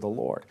faithful to the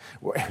Lord.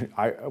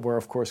 We're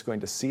of course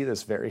going to see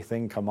this very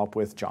thing come up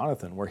with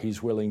Jonathan, where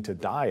he's willing to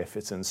die if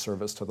it's in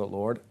service to the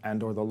Lord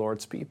and or the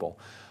Lord's people.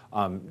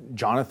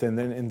 Jonathan,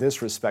 in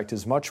this respect,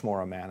 is much more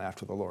a man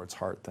after the Lord's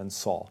heart than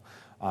Saul.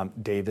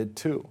 David,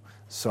 too.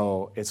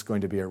 So it's going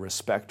to be a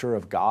respecter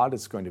of God.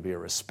 It's going to be a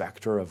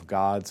respecter of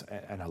God's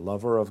and a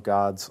lover of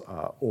God's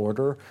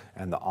order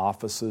and the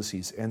offices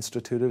he's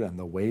instituted and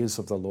the ways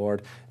of the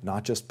Lord,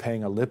 not just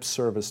paying a lip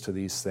service to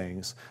these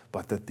things,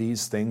 but that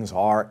these things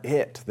are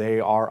it. They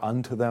are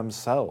unto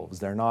themselves.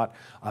 They're not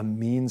a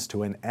means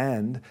to an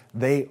end.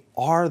 They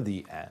are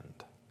the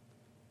end.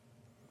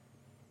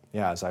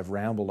 Yeah, as I've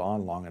rambled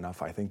on long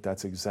enough, I think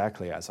that's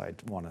exactly as I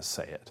want to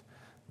say it.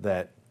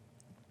 That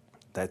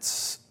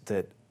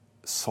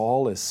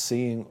Saul is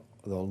seeing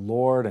the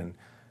Lord and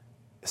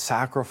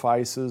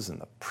sacrifices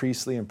and the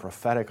priestly and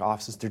prophetic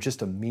offices. They're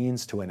just a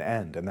means to an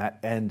end, and that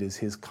end is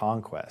his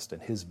conquest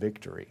and his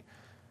victory.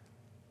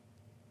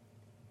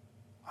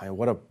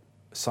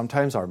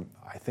 Sometimes I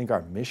think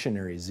our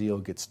missionary zeal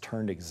gets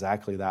turned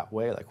exactly that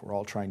way. Like we're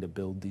all trying to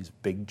build these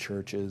big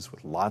churches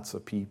with lots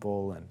of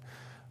people and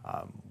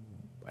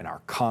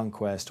our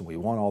conquest, and we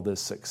want all this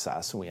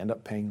success, and we end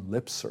up paying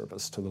lip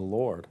service to the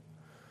Lord.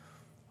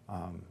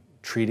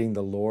 Treating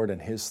the Lord and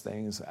his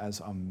things as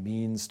a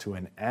means to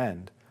an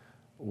end,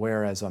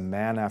 whereas a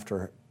man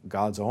after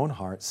God's own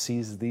heart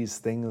sees these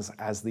things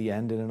as the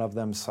end in and of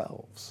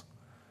themselves.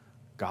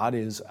 God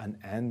is an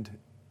end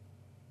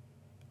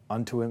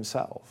unto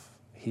himself.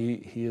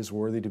 He is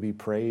worthy to be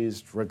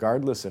praised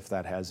regardless if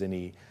that has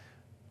any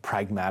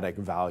pragmatic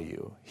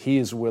value. He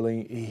is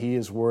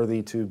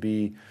worthy to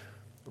be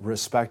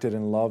respected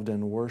and loved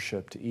and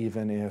worshiped,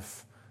 even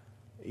if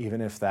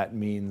that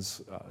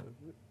means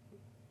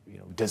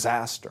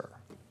disaster.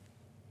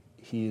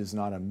 He is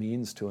not a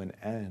means to an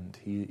end.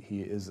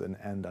 He is an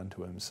end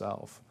unto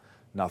himself.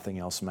 Nothing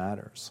else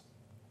matters.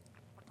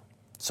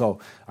 So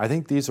I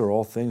think these are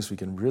all things we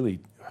can really,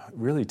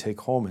 really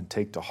take home and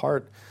take to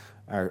heart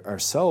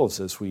ourselves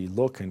as we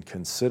look and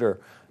consider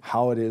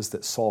how it is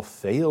that Saul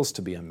fails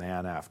to be a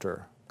man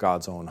after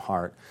God's own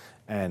heart,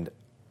 and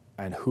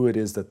who it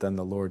is that then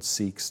the Lord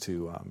seeks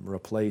to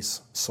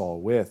replace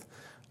Saul with.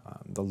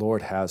 The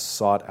Lord has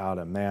sought out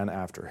a man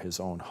after his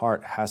own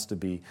heart, has to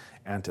be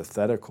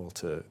antithetical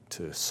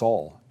to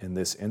Saul in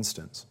this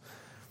instance.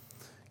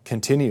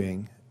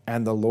 Continuing,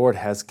 and the Lord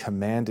has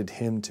commanded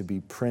him to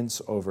be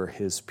prince over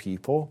his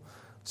people.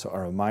 So a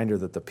reminder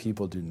that the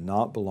people do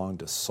not belong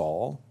to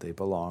Saul, they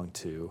belong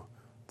to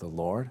the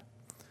Lord.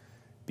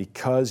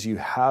 Because you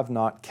have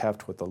not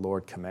kept what the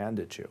Lord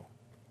commanded you.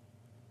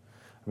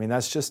 I mean,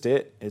 that's just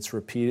it. It's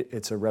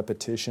a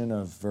repetition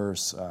of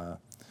verse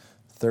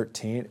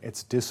 13.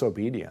 It's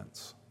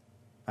disobedience.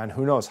 And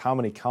who knows how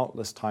many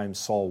countless times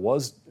Saul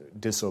was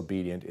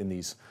disobedient in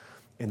these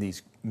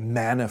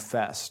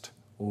manifest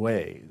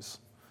ways.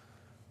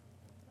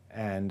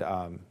 And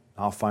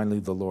now finally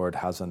the Lord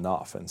has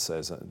enough and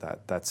says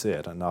that's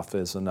it. Enough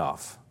is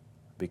enough,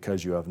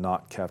 because you have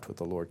not kept what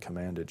the Lord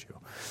commanded you.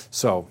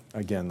 So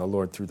again, the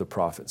Lord through the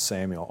prophet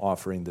Samuel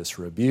offering this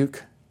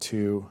rebuke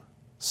to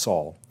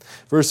Saul.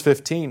 Verse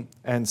 15,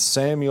 and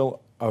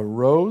Samuel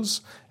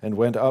arose and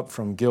went up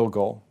from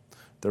Gilgal.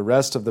 The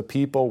rest of the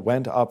people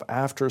went up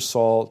after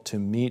Saul to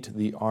meet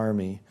the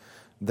army.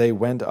 They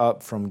went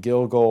up from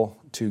Gilgal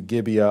to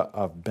Gibeah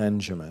of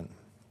Benjamin.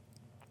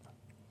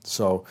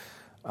 So,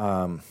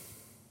 the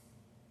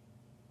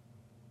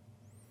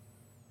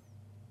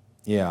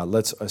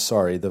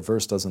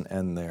verse doesn't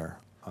end there.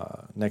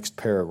 Next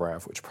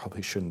paragraph, which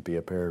probably shouldn't be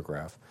a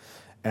paragraph.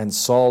 And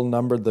Saul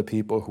numbered the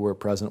people who were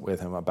present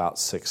with him, about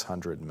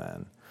 600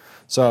 men.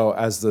 So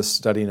as the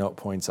study note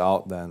points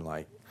out then,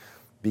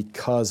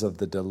 because of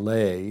the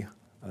delay,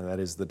 that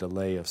is the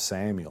delay of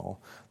Samuel,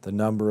 the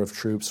number of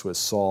troops with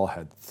Saul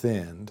had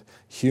thinned.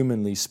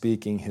 Humanly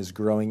speaking, his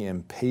growing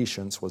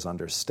impatience was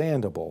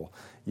understandable,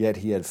 yet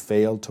he had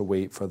failed to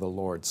wait for the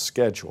Lord's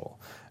schedule.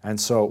 And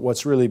so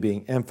what's really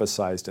being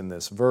emphasized in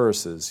this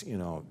verse is,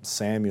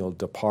 Samuel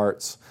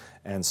departs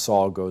and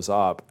Saul goes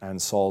up,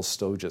 and Saul's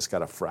still just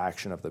got a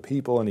fraction of the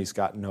people, and he's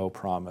got no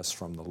promise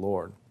from the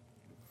Lord.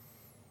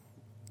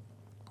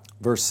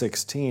 Verse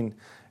 16,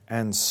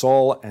 and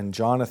Saul and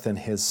Jonathan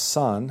his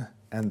son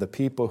and the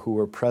people who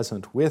were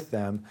present with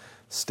them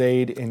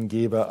stayed in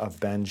Geba of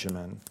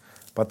Benjamin,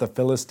 but the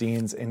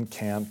Philistines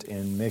encamped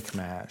in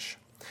Michmash.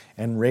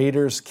 And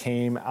raiders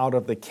came out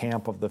of the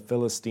camp of the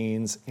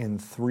Philistines in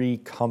 3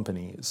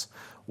 companies.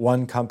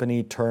 One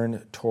company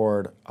turned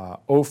toward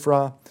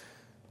Ophrah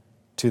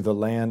to the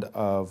land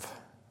of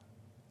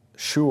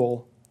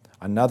Shual.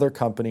 Another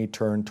company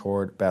turned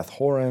toward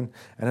Beth-horon,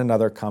 and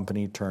another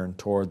company turned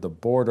toward the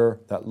border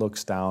that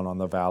looks down on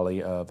the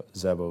valley of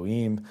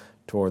Zeboim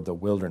toward the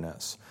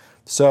wilderness.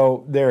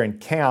 So they're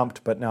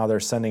encamped, but now they're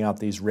sending out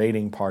these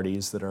raiding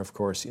parties that are, of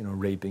course,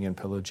 raping and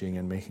pillaging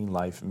and making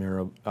life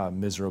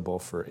miserable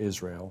for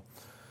Israel.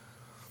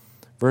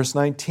 Verse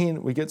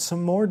 19, we get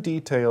some more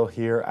detail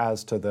here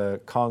as to the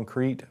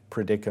concrete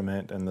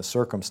predicament and the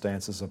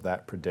circumstances of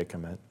that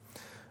predicament.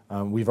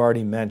 We've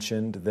already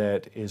mentioned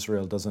that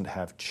Israel doesn't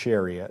have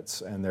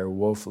chariots, and they're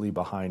woefully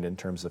behind in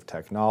terms of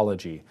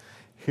technology.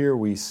 Here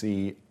we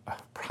see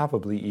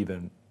probably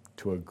even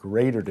to a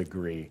greater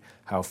degree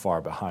how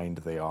far behind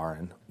they are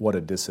and what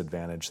a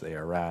disadvantage they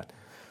are at.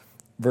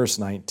 Verse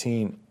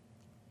 19,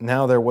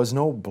 now there was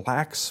no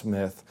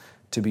blacksmith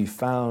to be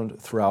found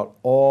throughout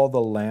all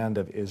the land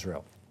of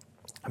Israel.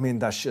 I mean,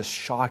 that's just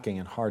shocking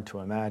and hard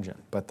to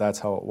imagine, but that's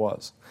how it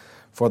was.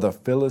 For the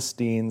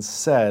Philistines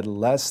said,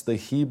 lest the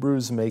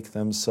Hebrews make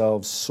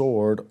themselves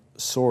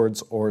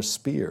swords or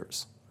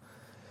spears.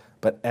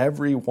 But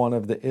every one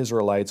of the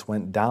Israelites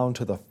went down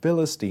to the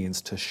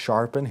Philistines to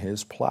sharpen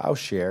his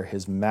plowshare,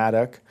 his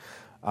mattock,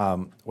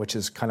 which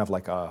is kind of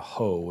like a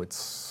hoe.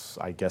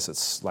 I guess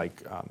it's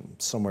like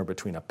somewhere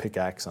between a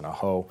pickaxe and a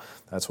hoe.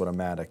 That's what a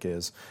mattock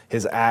is.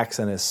 His axe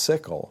and his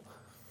sickle.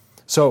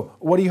 So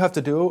what do you have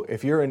to do?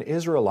 If you're an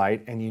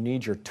Israelite and you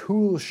need your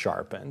tools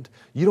sharpened,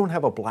 you don't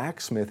have a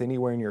blacksmith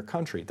anywhere in your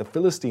country. The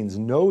Philistines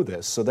know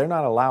this, so they're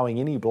not allowing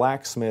any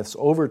blacksmiths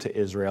over to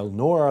Israel,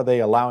 nor are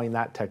they allowing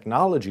that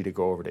technology to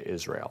go over to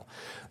Israel.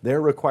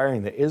 They're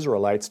requiring the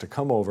Israelites to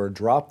come over,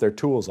 drop their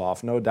tools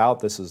off. No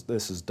doubt this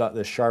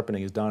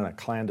sharpening is done in a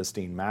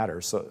clandestine manner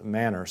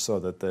so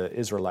that the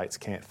Israelites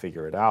can't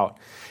figure it out.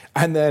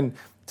 And then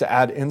to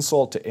add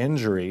insult to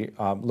injury,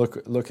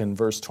 look in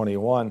verse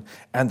 21,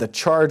 and the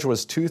charge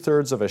was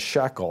 2/3 of a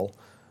shekel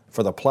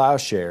for the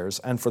plowshares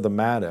and for the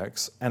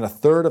mattocks, and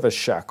 1/3 of a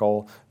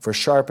shekel for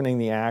sharpening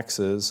the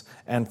axes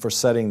and for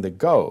setting the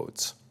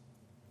goads.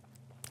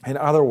 In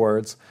other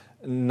words,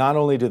 not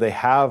only do they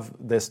have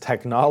this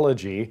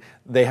technology,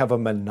 they have a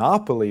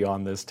monopoly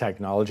on this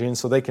technology, and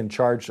so they can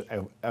charge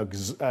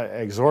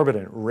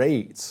exorbitant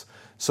rates.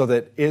 So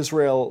that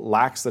Israel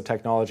lacks the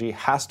technology,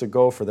 has to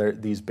go for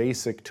these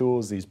basic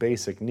tools, these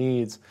basic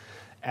needs.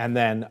 And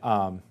then,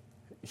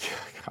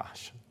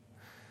 gosh,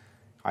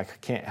 I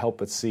can't help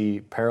but see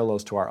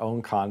parallels to our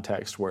own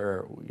context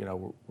where,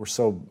 we're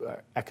so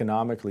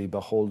economically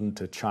beholden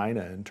to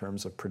China in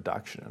terms of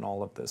production and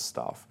all of this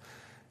stuff.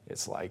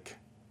 It's like,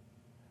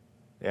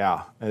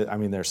 yeah, I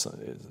mean, there's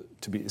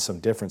some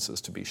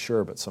differences to be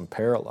sure, but some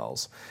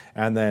parallels.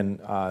 And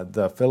then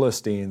the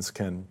Philistines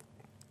can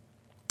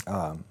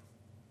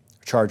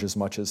charge as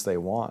much as they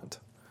want,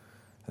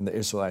 and the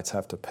Israelites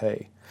have to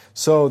pay.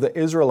 So the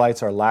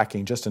Israelites are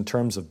lacking just in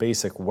terms of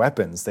basic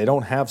weapons. They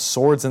don't have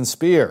swords and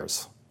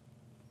spears.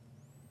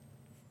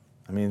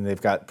 I mean,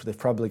 they've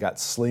probably got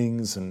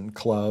slings and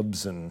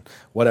clubs and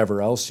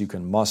whatever else you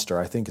can muster.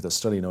 I think the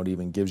study note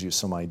even gives you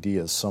some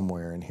ideas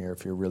somewhere in here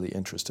if you're really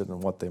interested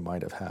in what they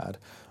might have had.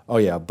 Oh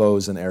yeah,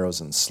 bows and arrows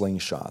and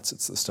slingshots.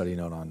 It's the study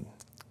note on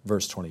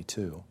verse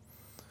 22.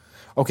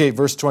 Okay,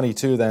 verse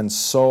 22 then,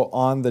 so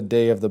on the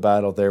day of the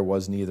battle there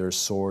was neither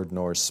sword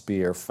nor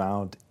spear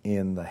found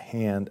in the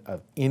hand of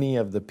any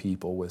of the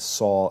people with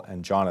Saul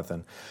and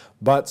Jonathan,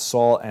 but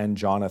Saul and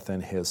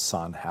Jonathan his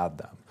son had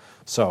them.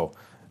 So,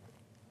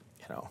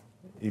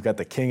 you've got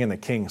the king and the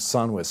king's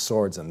son with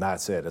swords, and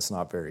that's it. It's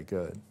not very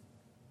good.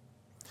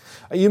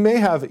 You may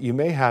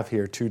have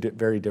here two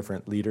very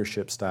different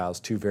leadership styles,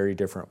 two very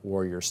different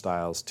warrior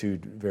styles, two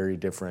very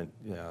different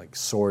like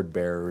sword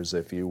bearers,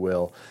 if you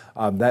will.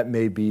 That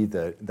may be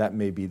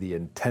the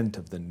intent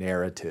of the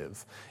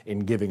narrative in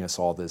giving us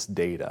all this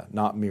data,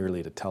 not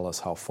merely to tell us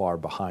how far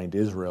behind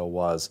Israel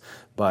was,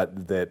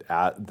 but that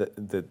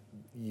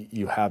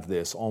you have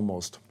this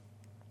almost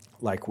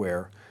like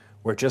where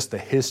just the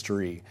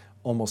history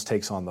almost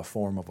takes on the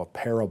form of a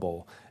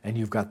parable, and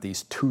you've got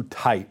these two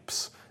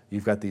types.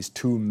 You've got these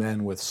two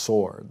men with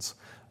swords,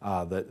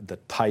 the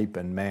type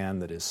and man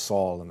that is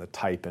Saul and the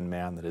type and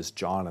man that is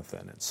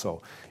Jonathan. And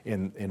so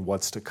in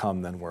what's to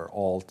come, then we're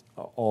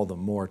all the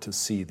more to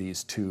see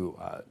these two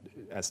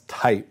as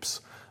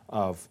types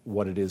of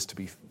what it is to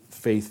be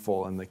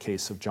faithful in the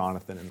case of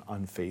Jonathan and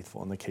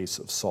unfaithful in the case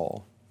of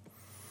Saul.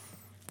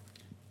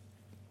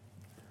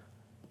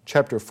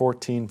 Chapter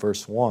 14,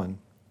 verse 1.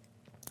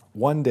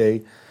 One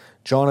day,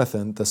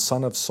 Jonathan, the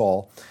son of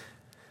Saul,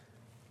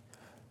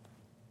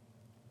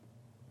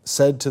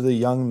 said to the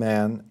young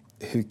man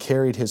who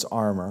carried his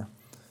armor,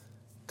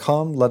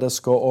 "Come, let us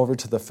go over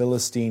to the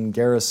Philistine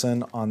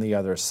garrison on the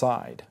other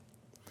side."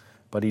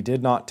 But he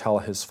did not tell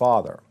his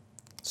father.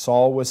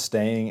 Saul was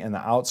staying in the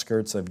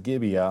outskirts of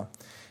Gibeah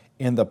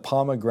in the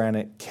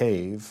pomegranate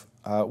cave,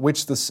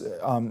 which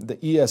the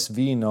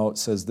ESV note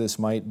says this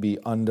might be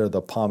under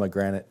the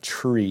pomegranate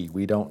tree.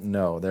 We don't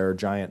know. There are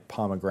giant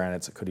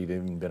pomegranates. It could have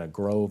even been a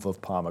grove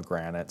of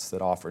pomegranates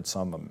that offered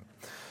some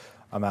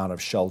amount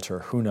of shelter.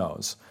 Who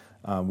knows?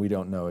 We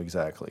don't know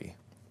exactly.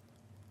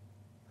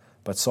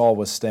 But Saul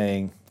was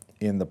staying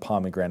in the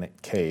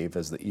pomegranate cave,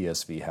 as the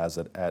ESV has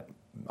it, at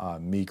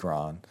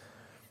Migron.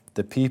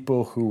 The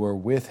people who were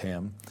with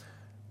him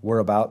were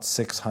about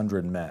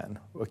 600 men.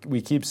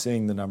 We keep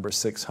seeing the number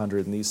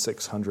 600, and these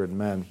 600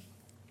 men,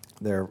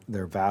 they're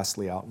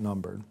vastly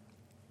outnumbered.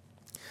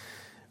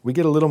 We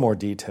get a little more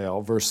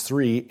detail. Verse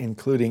 3,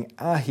 including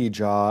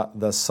Ahijah,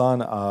 the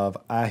son of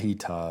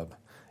Ahitub,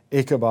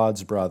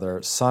 Ichabod's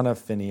brother, son of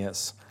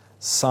Phinehas,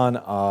 son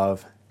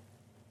of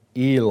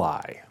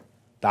Eli.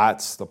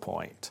 That's the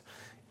point.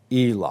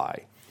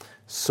 Eli.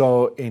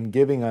 So in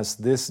giving us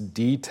this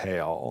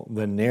detail,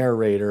 the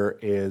narrator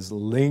is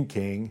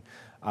linking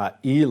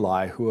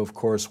Eli, who of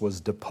course was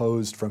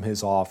deposed from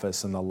his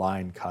office and the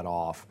line cut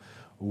off,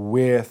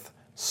 with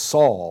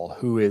Saul,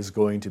 who is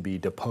going to be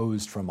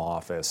deposed from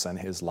office and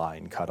his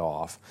line cut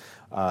off.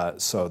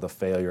 So the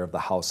failure of the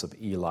house of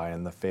Eli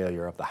and the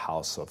failure of the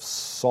house of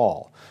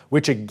Saul,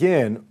 which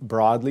again,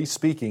 broadly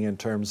speaking, in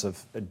terms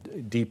of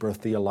deeper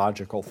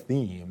theological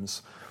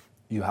themes,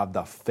 you have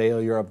the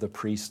failure of the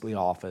priestly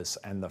office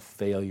and the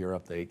failure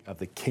of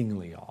the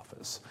kingly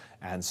office.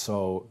 And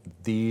so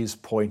these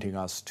pointing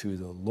us to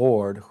the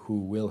Lord, who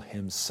will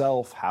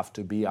himself have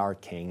to be our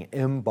king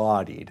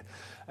embodied,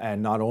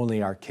 and not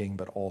only our king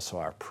but also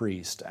our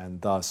priest, and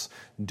thus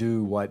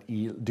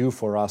do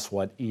for us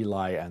what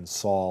Eli and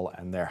Saul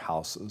and their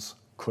houses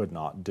could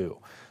not do.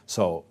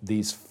 So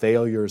these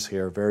failures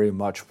here very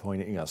much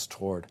pointing us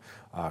toward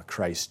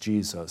Christ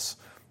Jesus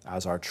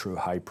as our true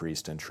high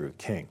priest and true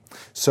king.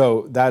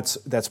 So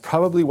that's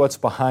probably what's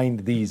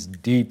behind these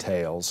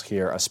details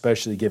here,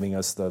 especially giving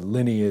us the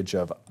lineage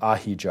of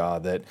Ahijah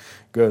that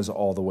goes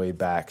all the way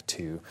back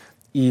to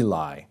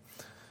Eli.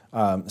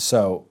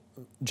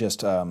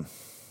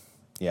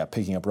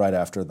 Picking up right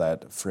after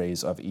that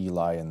phrase of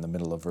Eli in the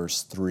middle of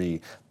verse 3,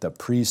 the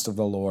priest of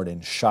the Lord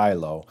in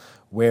Shiloh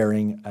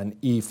wearing an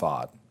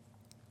ephod.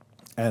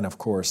 And of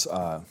course,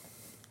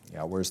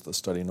 where's the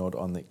study note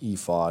on the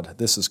ephod?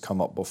 This has come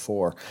up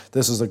before.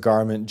 This is a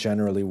garment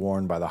generally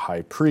worn by the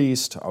high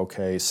priest.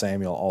 Okay,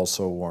 Samuel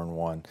also wore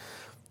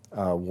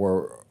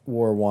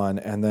one,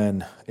 and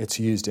then it's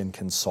used in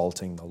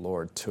consulting the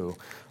Lord too,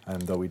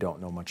 and though we don't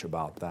know much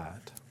about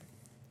that.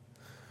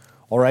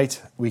 All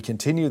right, we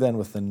continue then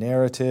with the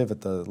narrative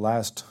at the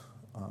last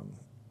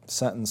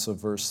sentence of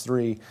verse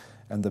 3,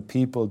 and the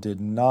people did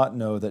not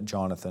know that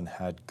Jonathan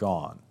had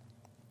gone.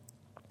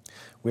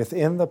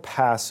 Within the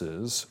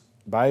passes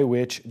by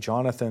which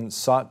Jonathan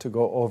sought to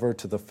go over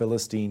to the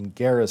Philistine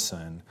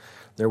garrison,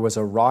 there was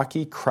a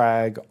rocky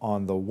crag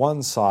on the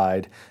one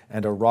side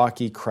and a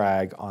rocky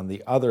crag on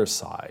the other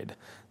side.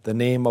 The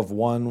name of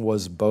one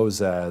was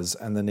Bozez,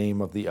 and the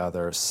name of the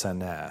other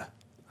Seneh.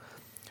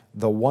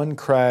 The one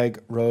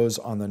crag rose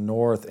on the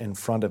north in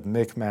front of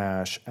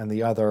Michmash, and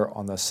the other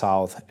on the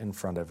south in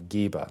front of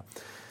Geba.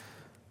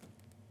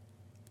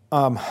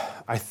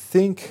 I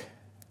think,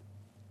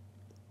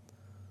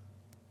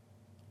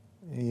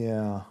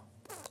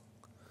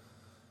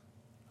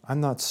 I'm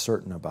not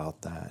certain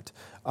about that.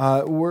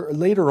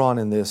 Later on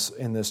in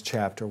this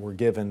chapter, we're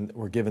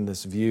given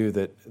this view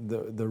that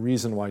the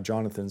reason why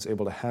Jonathan's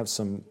able to have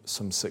some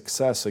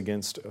success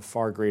against a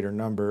far greater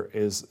number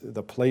is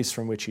the place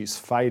from which he's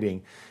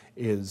fighting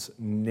is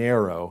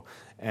narrow,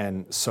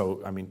 and so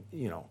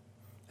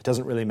it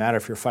doesn't really matter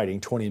if you're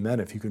fighting 20 men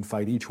if you can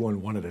fight each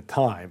one at a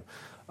time.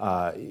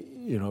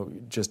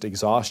 Just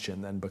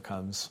exhaustion then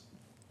becomes.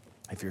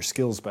 If your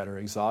skill's better,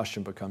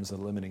 exhaustion becomes a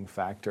limiting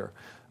factor.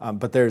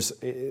 But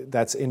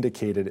that's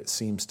indicated, it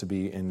seems to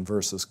be, in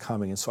verses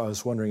coming. And so I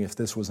was wondering if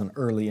this was an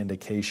early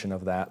indication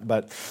of that.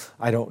 But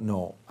I don't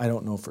know. I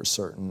don't know for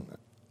certain.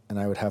 And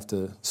I would have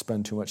to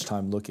spend too much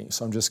time looking.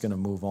 So I'm just going to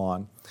move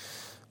on.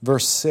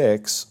 Verse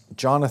 6,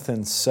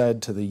 Jonathan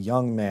said to the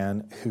young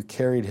man who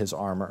carried his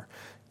armor,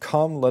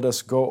 "Come, let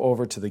us go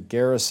over to the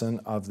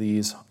garrison of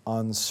these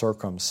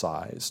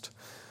uncircumcised."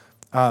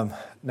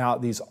 Now,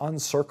 these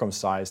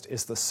uncircumcised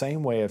is the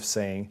same way of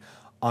saying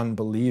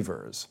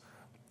unbelievers.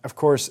 Of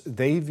course,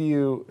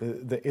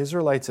 the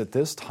Israelites at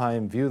this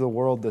time view the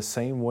world the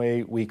same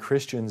way we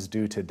Christians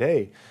do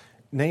today.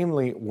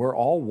 Namely, we're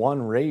all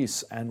one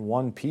race and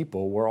one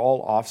people. We're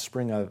all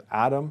offspring of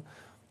Adam.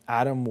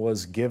 Adam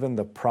was given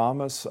the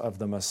promise of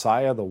the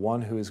Messiah, the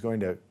one who is going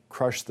to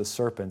crush the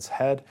serpent's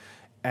head.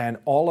 And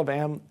all of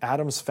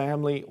Adam's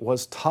family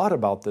was taught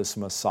about this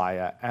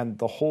Messiah, and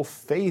the whole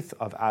faith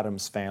of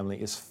Adam's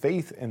family is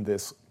faith in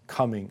this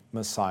coming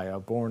Messiah,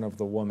 born of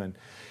the woman.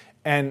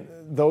 And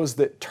those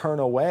that turn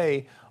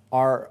away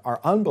are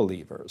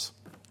unbelievers.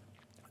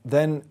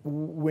 then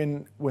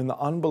when the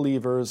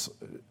unbelievers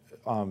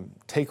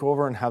take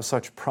over and have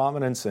such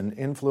prominence and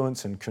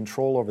influence and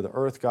control over the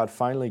earth, God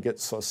finally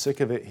gets so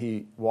sick of it,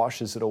 he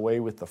washes it away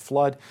with the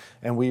flood,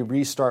 and we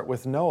restart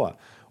with Noah.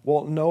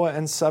 Well, Noah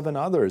and 7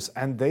 others,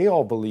 and they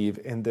all believe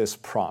in this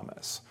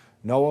promise.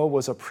 Noah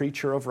was a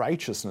preacher of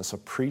righteousness, a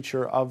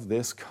preacher of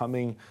this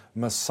coming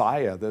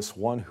Messiah, this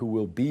one who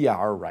will be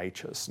our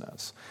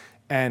righteousness.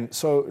 And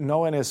so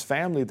Noah and his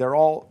family, they're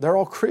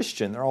all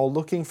Christian. They're all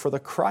looking for the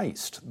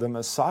Christ, the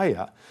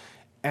Messiah.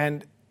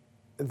 And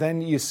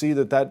then you see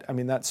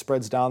that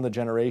spreads down the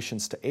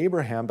generations to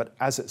Abraham, but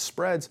as it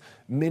spreads,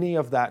 many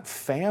of that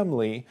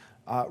family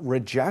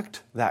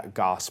reject that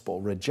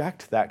gospel,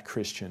 reject that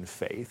Christian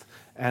faith,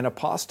 and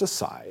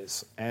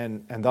apostatize,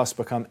 and thus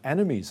become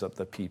enemies of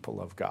the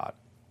people of God.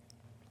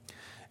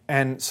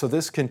 And so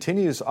this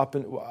continues up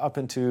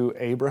into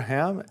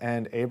Abraham,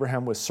 and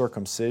Abraham with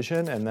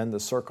circumcision, and then the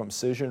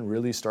circumcision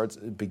really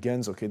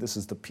begins, okay, this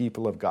is the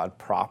people of God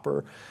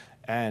proper,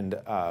 and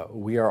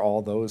we are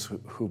all those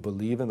who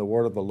believe in the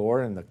word of the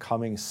Lord and the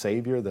coming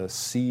Savior, the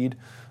seed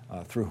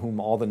through whom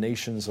all the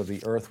nations of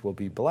the earth will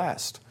be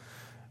blessed.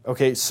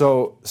 Okay,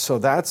 so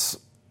that's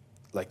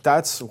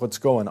what's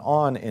going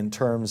on in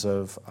terms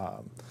of,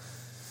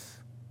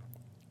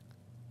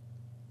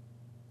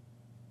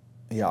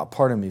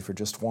 pardon me for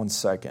just one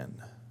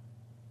second.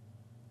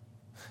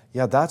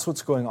 Yeah, that's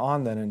what's going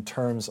on then in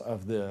terms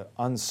of the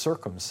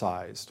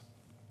uncircumcised.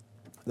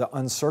 The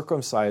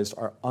uncircumcised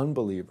are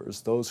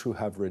unbelievers, those who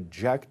have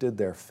rejected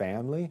their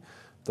family,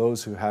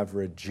 those who have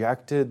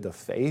rejected the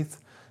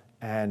faith,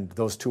 and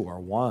those two are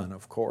one,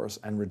 of course,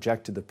 and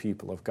rejected the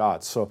people of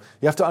God. So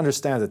you have to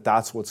understand that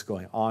that's what's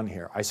going on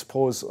here. I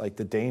suppose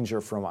the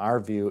danger from our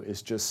view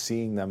is just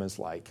seeing them as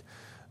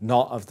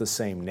not of the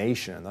same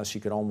nation, unless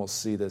you could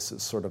almost see this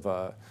as sort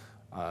of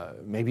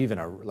maybe even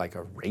a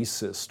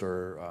racist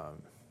or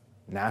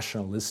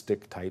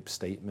nationalistic type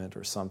statement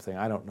or something.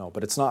 I don't know,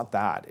 but it's not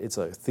that. It's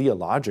a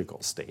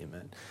theological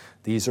statement.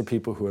 These are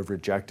people who have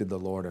rejected the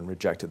Lord and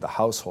rejected the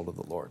household of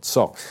the Lord.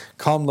 So,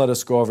 come, let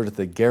us go over to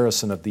the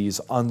garrison of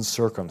these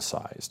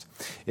uncircumcised.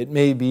 It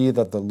may be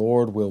that the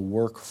Lord will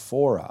work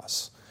for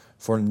us,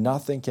 for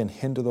nothing can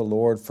hinder the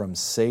Lord from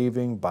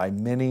saving by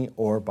many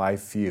or by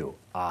few.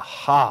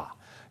 Aha!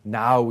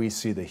 Now we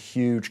see the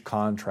huge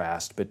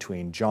contrast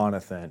between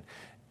Jonathan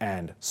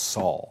and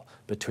Saul,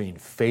 between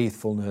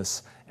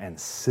faithfulness and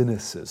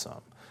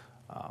cynicism.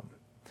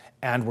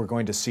 And we're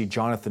going to see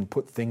Jonathan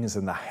put things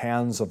in the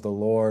hands of the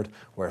Lord,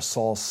 where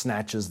Saul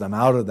snatches them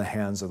out of the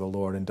hands of the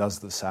Lord and does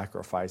the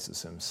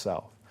sacrifices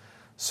himself.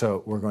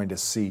 So we're going to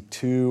see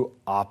two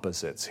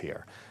opposites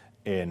here.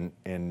 In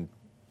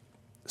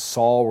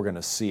Saul, we're going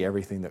to see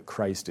everything that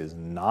Christ is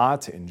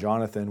not. In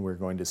Jonathan, we're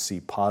going to see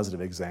positive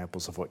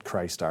examples of what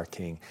Christ our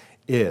King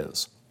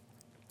is.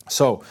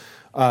 So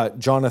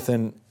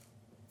Jonathan,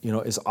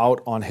 is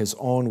out on his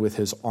own with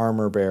his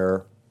armor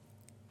bearer,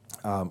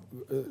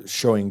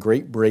 showing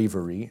great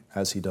bravery,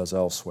 as he does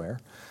elsewhere.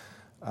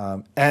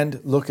 And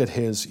look at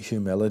his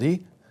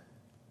humility.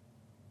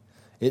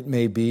 It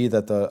may be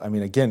that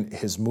again,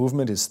 his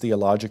movement is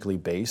theologically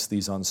based,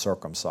 these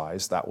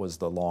uncircumcised. That was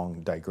the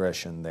long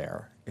digression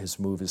there. His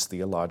move is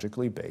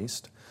theologically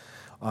based.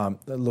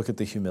 Look at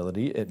the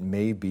humility. It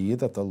may be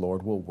that the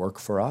Lord will work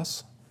for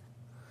us.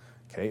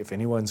 Okay, if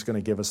anyone's going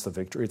to give us the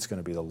victory, it's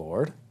going to be the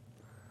Lord.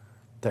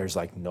 There's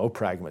no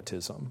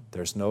pragmatism.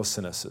 There's no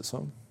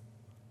cynicism.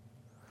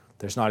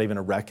 There's not even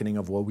a reckoning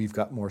of, well, we've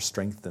got more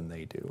strength than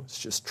they do. It's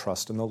just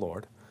trust in the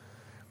Lord.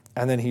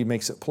 And then he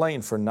makes it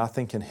plain, for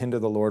nothing can hinder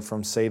the Lord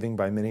from saving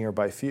by many or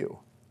by few.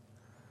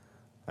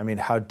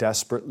 How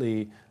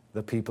desperately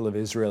the people of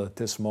Israel at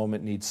this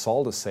moment need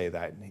Saul to say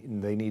that.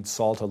 They need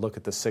Saul to look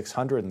at the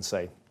 600 and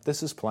say,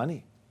 this is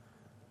plenty.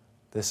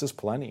 This is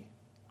plenty.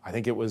 I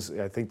think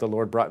the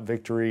Lord brought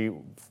victory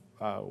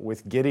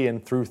with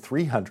Gideon through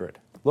 300.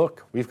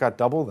 Look, we've got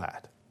double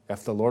that.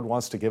 If the Lord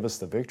wants to give us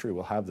the victory,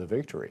 we'll have the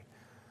victory.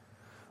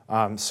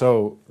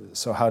 So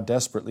how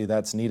desperately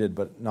that's needed,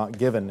 but not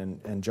given.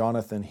 And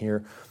Jonathan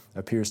here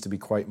appears to be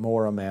quite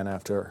more a man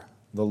after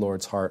the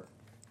Lord's heart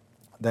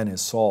than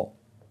is Saul.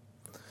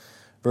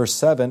 Verse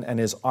 7, and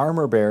his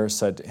armor-bearer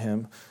said to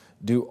him,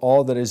 do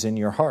all that is in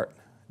your heart.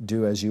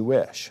 Do as you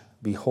wish.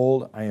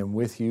 Behold, I am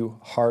with you,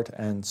 heart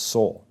and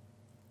soul.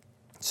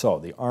 So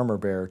the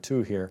armor-bearer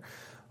too here,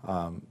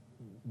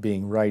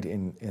 being right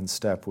in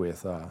step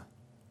with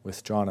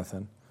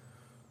Jonathan.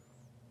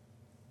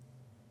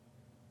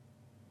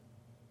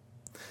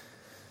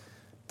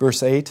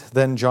 Verse 8,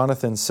 then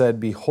Jonathan said,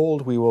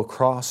 behold, we will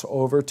cross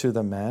over to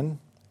the men,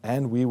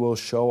 and we will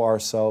show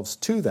ourselves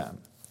to them.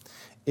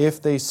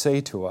 If they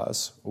say to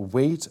us,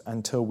 wait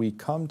until we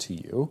come to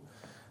you,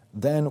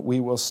 then we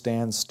will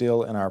stand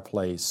still in our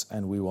place,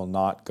 and we will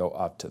not go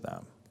up to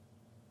them.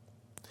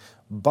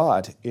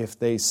 But if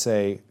they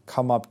say,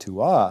 come up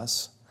to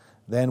us,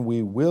 then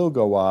we will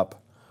go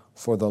up,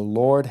 for the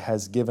Lord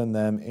has given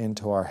them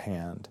into our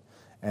hand,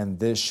 and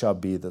this shall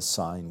be the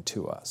sign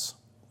to us.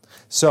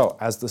 So,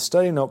 as the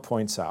study note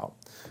points out,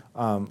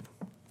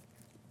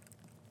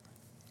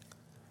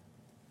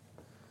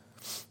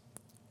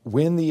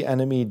 when the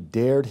enemy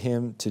dared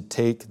him to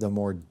take the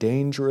more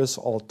dangerous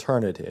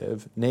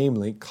alternative,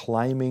 namely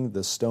climbing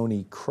the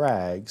stony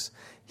crags,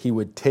 he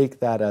would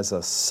take that as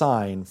a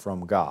sign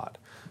from God.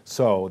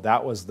 So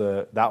that was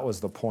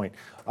the point.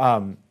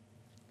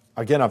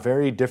 Again, a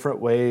very different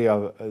way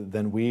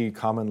than we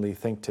commonly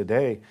think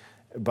today,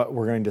 but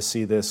we're going to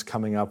see this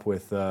coming up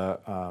with the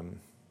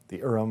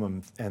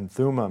Urim and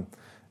Thummim,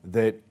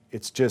 that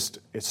it's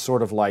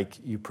sort of like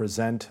you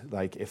present,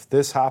 like if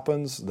this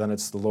happens, then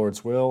it's the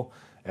Lord's will.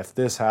 If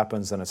this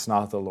happens, then it's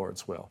not the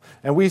Lord's will.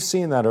 And we've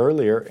seen that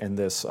earlier in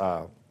this,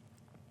 in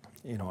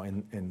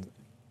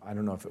I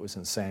don't know if it was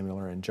in Samuel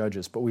or in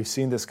Judges, but we've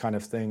seen this kind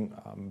of thing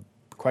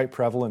quite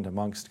prevalent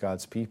amongst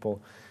God's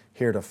people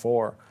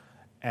heretofore.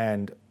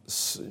 And,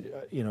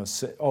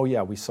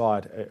 we saw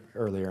it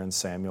earlier in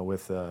Samuel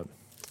with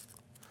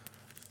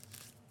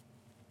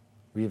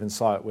we even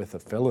saw it with the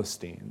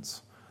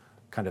Philistines,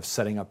 kind of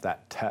setting up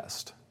that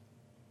test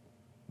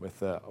with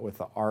the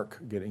ark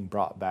getting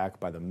brought back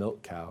by the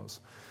milk cows.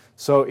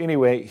 So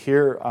anyway,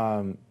 here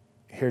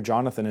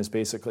Jonathan has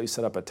basically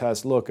set up a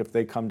test. Look, if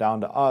they come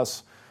down to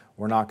us,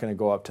 we're not going to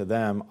go up to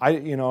them.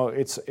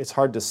 It's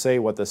hard to say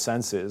what the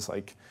sense is.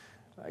 Like,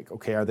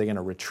 okay, are they going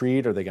to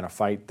retreat? Are they going to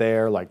fight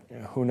there? Like,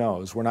 who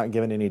knows? We're not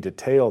given any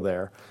detail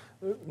there,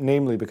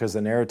 namely because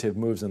the narrative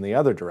moves in the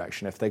other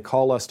direction. If they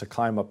call us to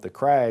climb up the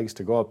crags,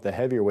 to go up the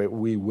heavier way,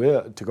 we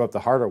will. To go up the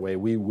harder way,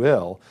 we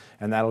will.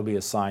 And that'll be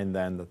a sign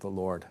then that the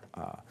Lord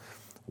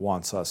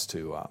wants us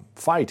to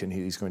fight, and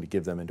He's going to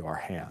give them into our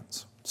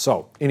hands.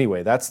 So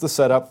anyway, that's the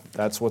setup.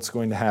 That's what's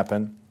going to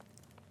happen.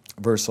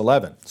 Verse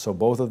 11, so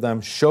both of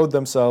them showed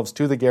themselves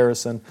to the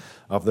garrison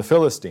of the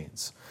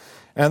Philistines.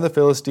 And the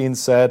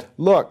Philistines said,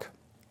 look,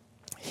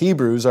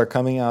 Hebrews are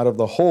coming out of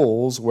the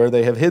holes where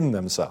they have hidden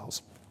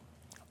themselves.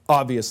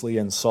 Obviously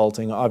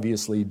insulting,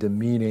 obviously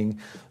demeaning,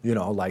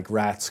 like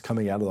rats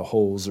coming out of the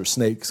holes or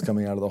snakes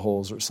coming out of the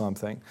holes or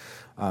something.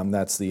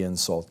 That's the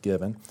insult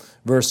given.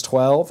 Verse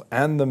 12,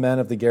 and the men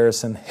of the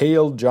garrison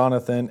hailed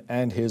Jonathan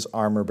and his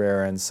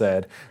armor-bearer and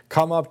said,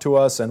 come up to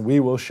us and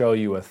we will show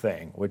you a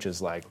thing, which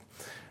is like,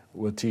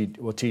 we'll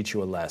teach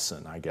you a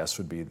lesson, I guess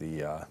would be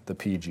the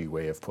PG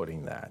way of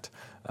putting that.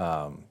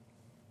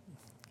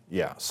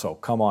 So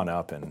come on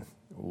up and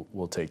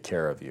we'll take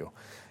care of you.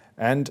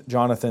 And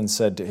Jonathan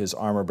said to his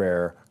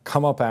armor-bearer,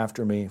 come up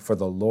after me, for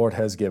the Lord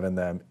has given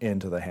them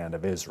into the hand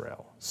of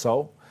Israel.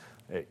 So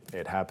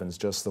it happens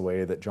just the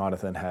way that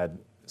Jonathan had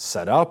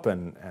set up,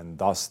 and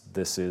thus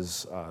this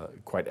is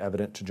quite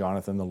evident to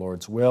Jonathan the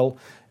Lord's will,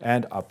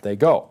 and up they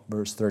go.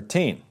 Verse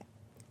 13.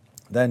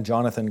 Then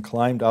Jonathan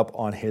climbed up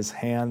on his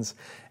hands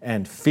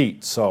and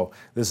feet. So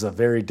this is a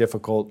very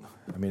difficult,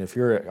 if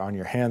you're on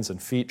your hands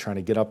and feet trying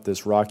to get up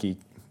this rocky,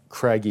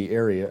 craggy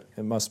area,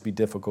 it must be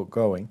difficult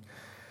going.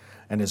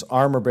 And his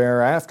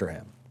armor-bearer after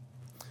him.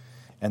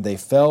 And they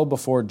fell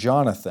before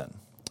Jonathan,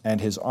 and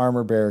his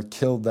armor-bearer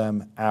killed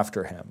them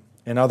after him.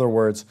 In other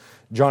words,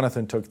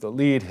 Jonathan took the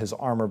lead, his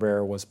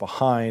armor-bearer was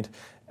behind,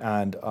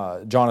 and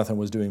Jonathan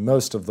was doing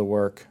most of the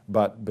work,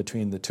 but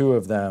between the two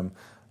of them,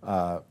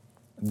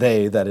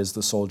 they, that is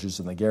the soldiers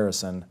in the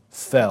garrison,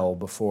 fell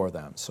before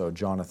them. So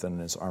Jonathan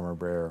and his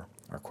armor-bearer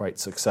are quite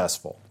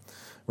successful.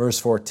 Verse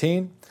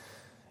 14,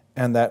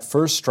 and that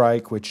first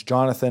strike which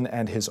Jonathan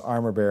and his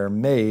armor-bearer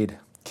made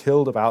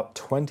killed about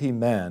 20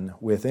 men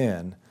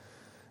within,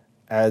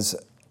 as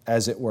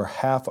it were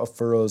half a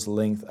furrow's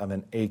length of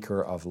an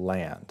acre of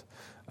land.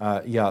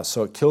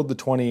 So it killed the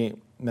 20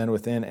 men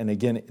within, and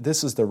again,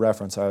 this is the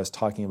reference I was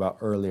talking about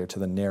earlier to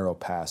the narrow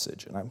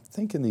passage, and I'm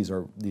thinking these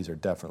are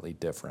definitely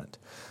different.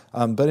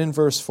 But in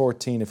verse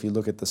 14, if you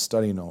look at the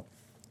study note,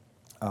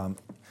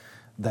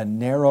 the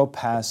narrow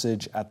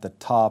passage at the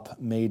top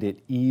made it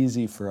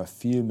easy for a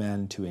few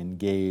men to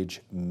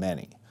engage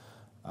many.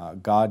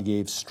 God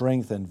gave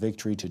strength and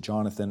victory to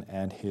Jonathan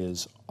and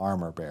his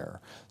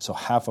armor-bearer. So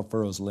half a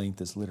furrow's length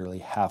is literally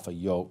half a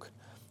yoke,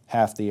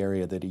 half the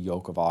area that a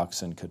yoke of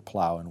oxen could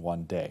plow in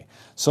one day.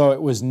 So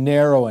it was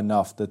narrow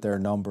enough that their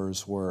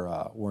numbers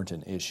weren't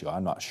an issue.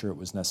 I'm not sure it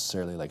was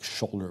necessarily like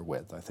shoulder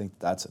width. I think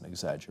that's an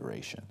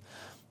exaggeration.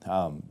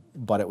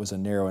 But it was a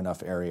narrow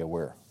enough area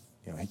where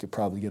he could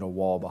probably get a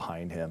wall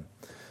behind him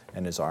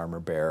and his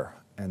armor-bearer,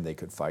 and they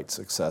could fight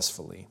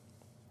successfully.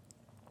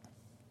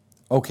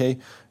 Okay,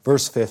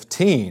 verse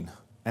 15,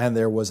 and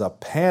there was a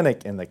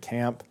panic in the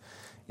camp,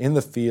 in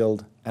the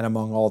field, and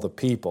among all the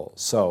people.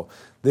 So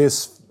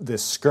this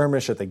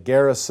skirmish at the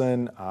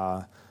garrison,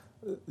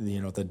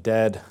 the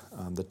dead,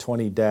 the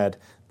 20 dead,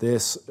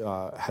 this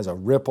has a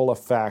ripple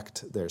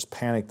effect. There's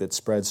panic that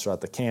spreads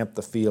throughout the camp,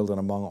 the field, and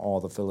among all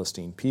the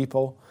Philistine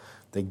people.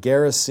 The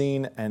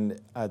garrison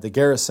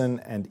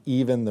and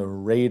even the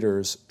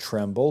raiders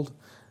trembled.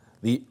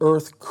 The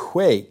earth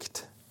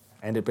quaked,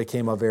 and it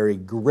became a very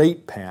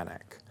great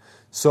panic.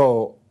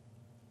 So,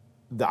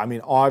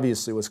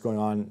 obviously what's going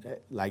on,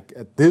 like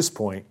at this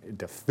point,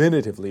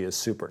 definitively is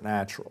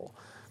supernatural.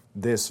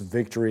 this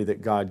victory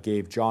that God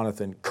gave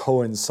Jonathan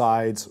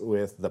coincides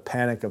with the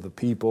panic of the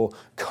people,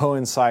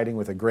 coinciding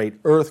with a great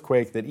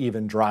earthquake that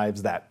even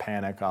drives that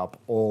panic up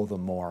all the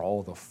more,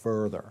 all the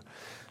further.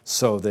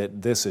 So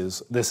that this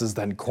is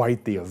then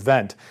quite the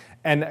event.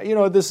 And,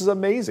 this is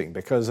amazing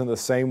because in the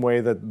same way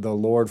that the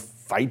Lord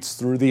fights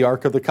through the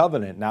Ark of the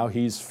Covenant, now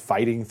he's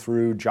fighting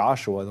through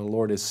Joshua. The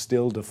Lord is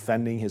still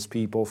defending his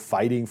people,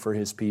 fighting for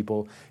his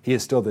people. He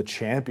is still the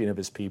champion of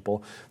his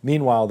people.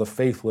 Meanwhile, the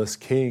faithless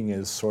king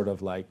is sort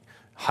of like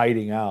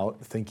hiding out,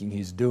 thinking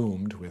he's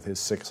doomed with his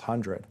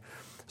 600.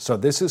 So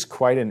this is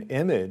quite an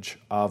image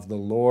of the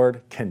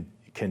Lord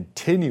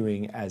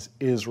continuing as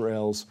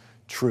Israel's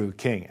true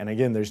king. And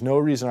again, there's no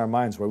reason in our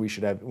minds why we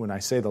should have, when I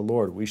say the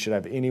Lord, we should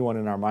have anyone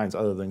in our minds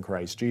other than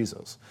Christ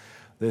Jesus.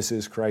 This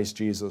is Christ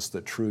Jesus,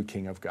 the true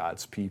king of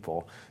God's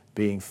people,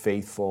 being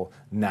faithful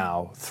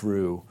now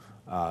through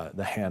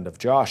the hand of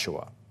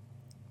Joshua.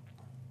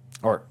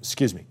 Or,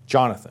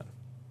 Jonathan.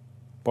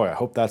 Boy, I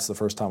hope that's the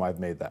first time I've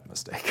made that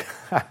mistake.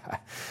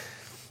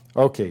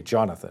 Okay,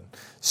 Jonathan.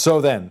 So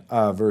then,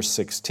 verse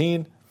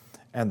 16,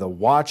 and the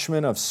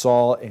watchmen of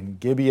Saul in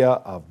Gibeah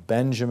of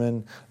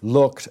Benjamin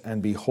looked,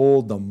 and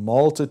behold, the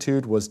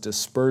multitude was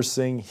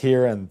dispersing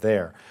here and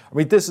there. I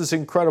mean, this is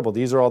incredible.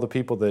 These are all the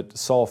people that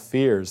Saul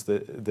fears,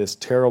 this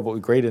terrible,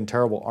 great and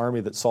terrible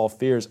army that Saul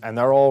fears, and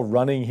they're all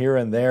running here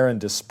and there and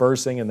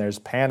dispersing, and there's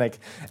panic,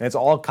 and it's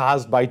all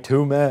caused by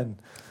 2 men.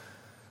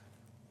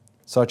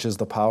 Such is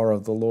the power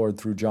of the Lord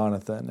through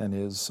Jonathan and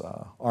his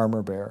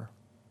armor bearer.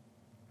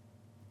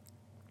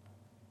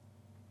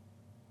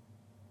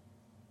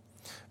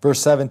 Verse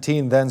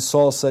 17, then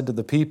Saul said to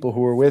the people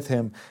who were with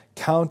him,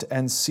 count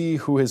and see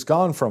who has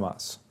gone from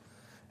us.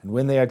 And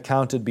when they had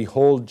counted,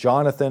 behold,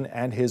 Jonathan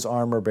and his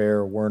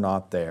armor-bearer were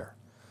not there.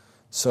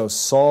 So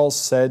Saul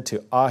said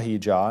to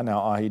Ahijah,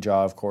 now Ahijah,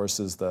 of course,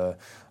 is the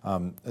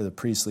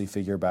priestly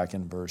figure back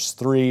in verse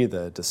 3,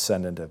 the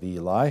descendant of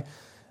Eli.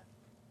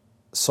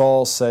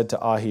 Saul said to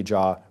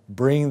Ahijah,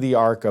 bring the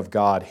ark of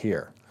God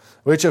here.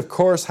 Which, of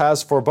course,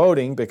 has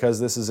foreboding, because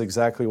this is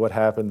exactly what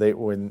happened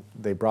when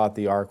they brought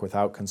the ark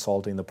without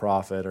consulting the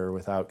prophet or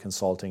without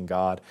consulting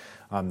God.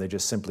 They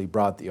just simply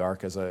brought the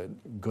ark as a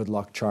good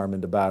luck charm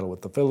into battle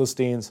with the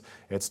Philistines.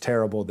 It's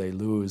terrible. They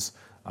lose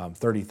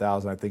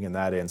 30,000, I think, in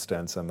that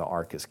instance, and the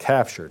ark is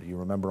captured. You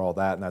remember all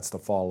that, and that's the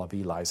fall of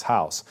Eli's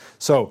house.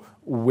 So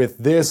with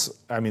this,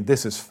 I mean,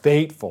 this is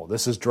fateful.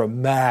 This is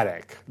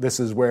dramatic. This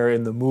is where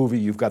in the movie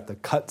you've got the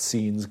cut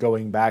scenes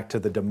going back to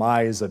the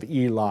demise of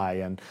Eli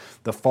and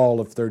the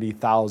fall of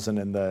 30,000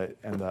 and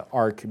the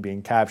ark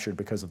being captured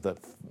because of the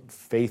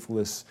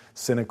faithless,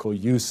 cynical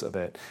use of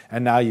it.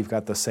 And now you've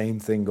got the same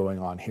thing going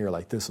on here.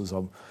 Like this is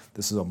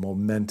a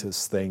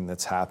momentous thing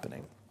that's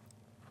happening.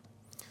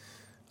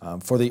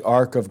 For the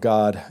ark of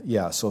God,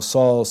 so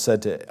Saul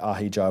said to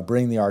Ahijah,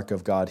 bring the ark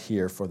of God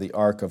here, for the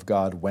ark of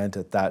God went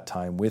at that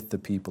time with the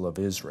people of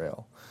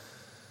Israel.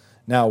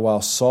 Now,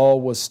 while Saul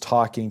was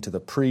talking to the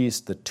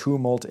priest, the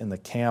tumult in the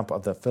camp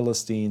of the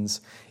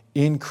Philistines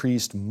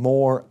increased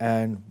more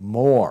and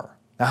more.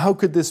 Now, how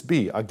could this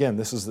be? Again,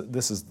 this is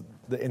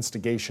the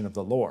instigation of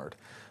the Lord.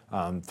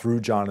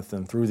 Through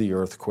Jonathan, through the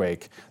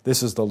earthquake.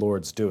 This is the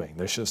Lord's doing.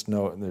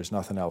 There's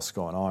nothing else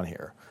going on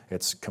here.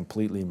 It's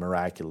completely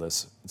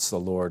miraculous. It's the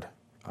Lord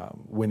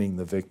winning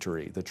the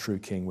victory, the true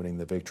king winning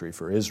the victory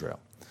for Israel.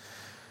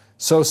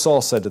 So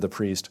Saul said to the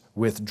priest,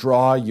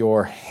 withdraw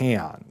your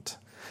hand.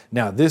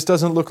 Now, this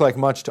doesn't look like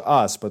much to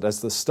us, but as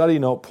the study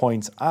note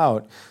points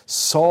out,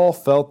 Saul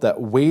felt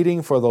that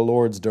waiting for the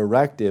Lord's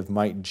directive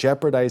might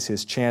jeopardize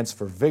his chance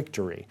for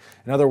victory.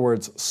 In other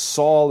words,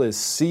 Saul is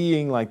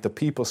seeing like the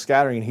people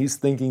scattering, and he's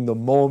thinking the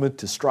moment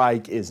to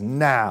strike is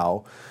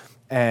now.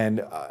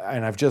 And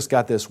I've just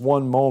got this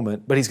one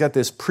moment, but he's got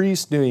this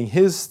priest doing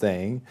his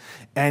thing,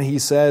 and he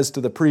says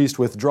to the priest,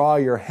 withdraw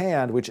your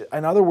hand, which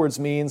in other words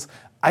means,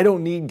 I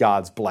don't need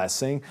God's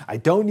blessing. I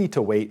don't need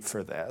to wait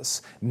for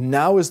this.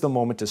 Now is the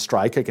moment to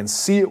strike. I can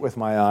see it with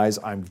my eyes.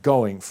 I'm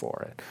going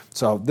for it.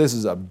 So this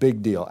is a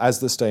big deal. As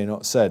the study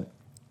note said,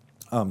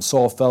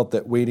 Saul felt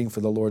that waiting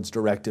for the Lord's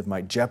directive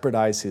might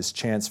jeopardize his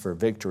chance for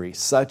victory.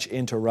 Such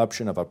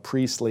interruption of a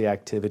priestly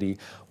activity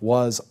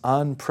was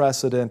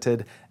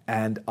unprecedented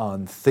and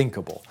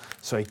unthinkable.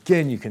 So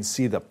again, you can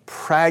see the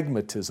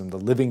pragmatism, the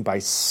living by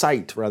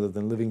sight rather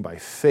than living by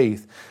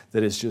faith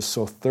that has just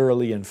so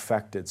thoroughly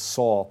infected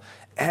Saul,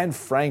 and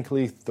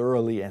frankly,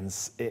 thoroughly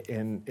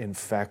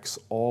infects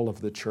all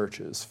of the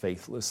church's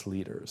faithless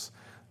leaders,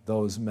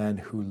 those men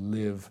who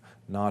live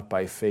not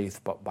by faith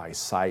but by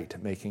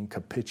sight, making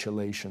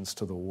capitulations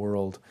to the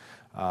world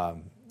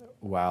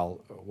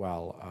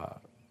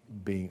while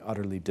being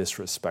utterly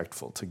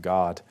disrespectful to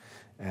God,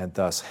 and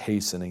thus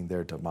hastening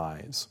their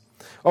demise.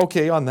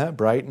 Okay, on that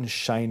bright and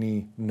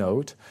shiny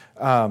note,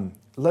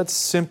 let's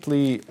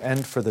simply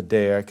end for the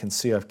day. I can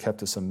see I've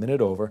kept us a minute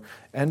over.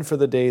 End for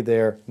the day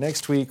there.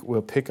 Next week,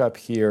 we'll pick up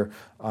here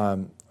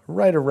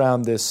right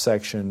around this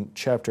section,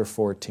 chapter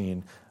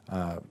 14,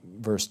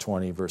 verse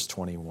 20, verse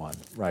 21,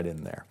 right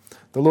in there.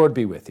 The Lord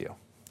be with you.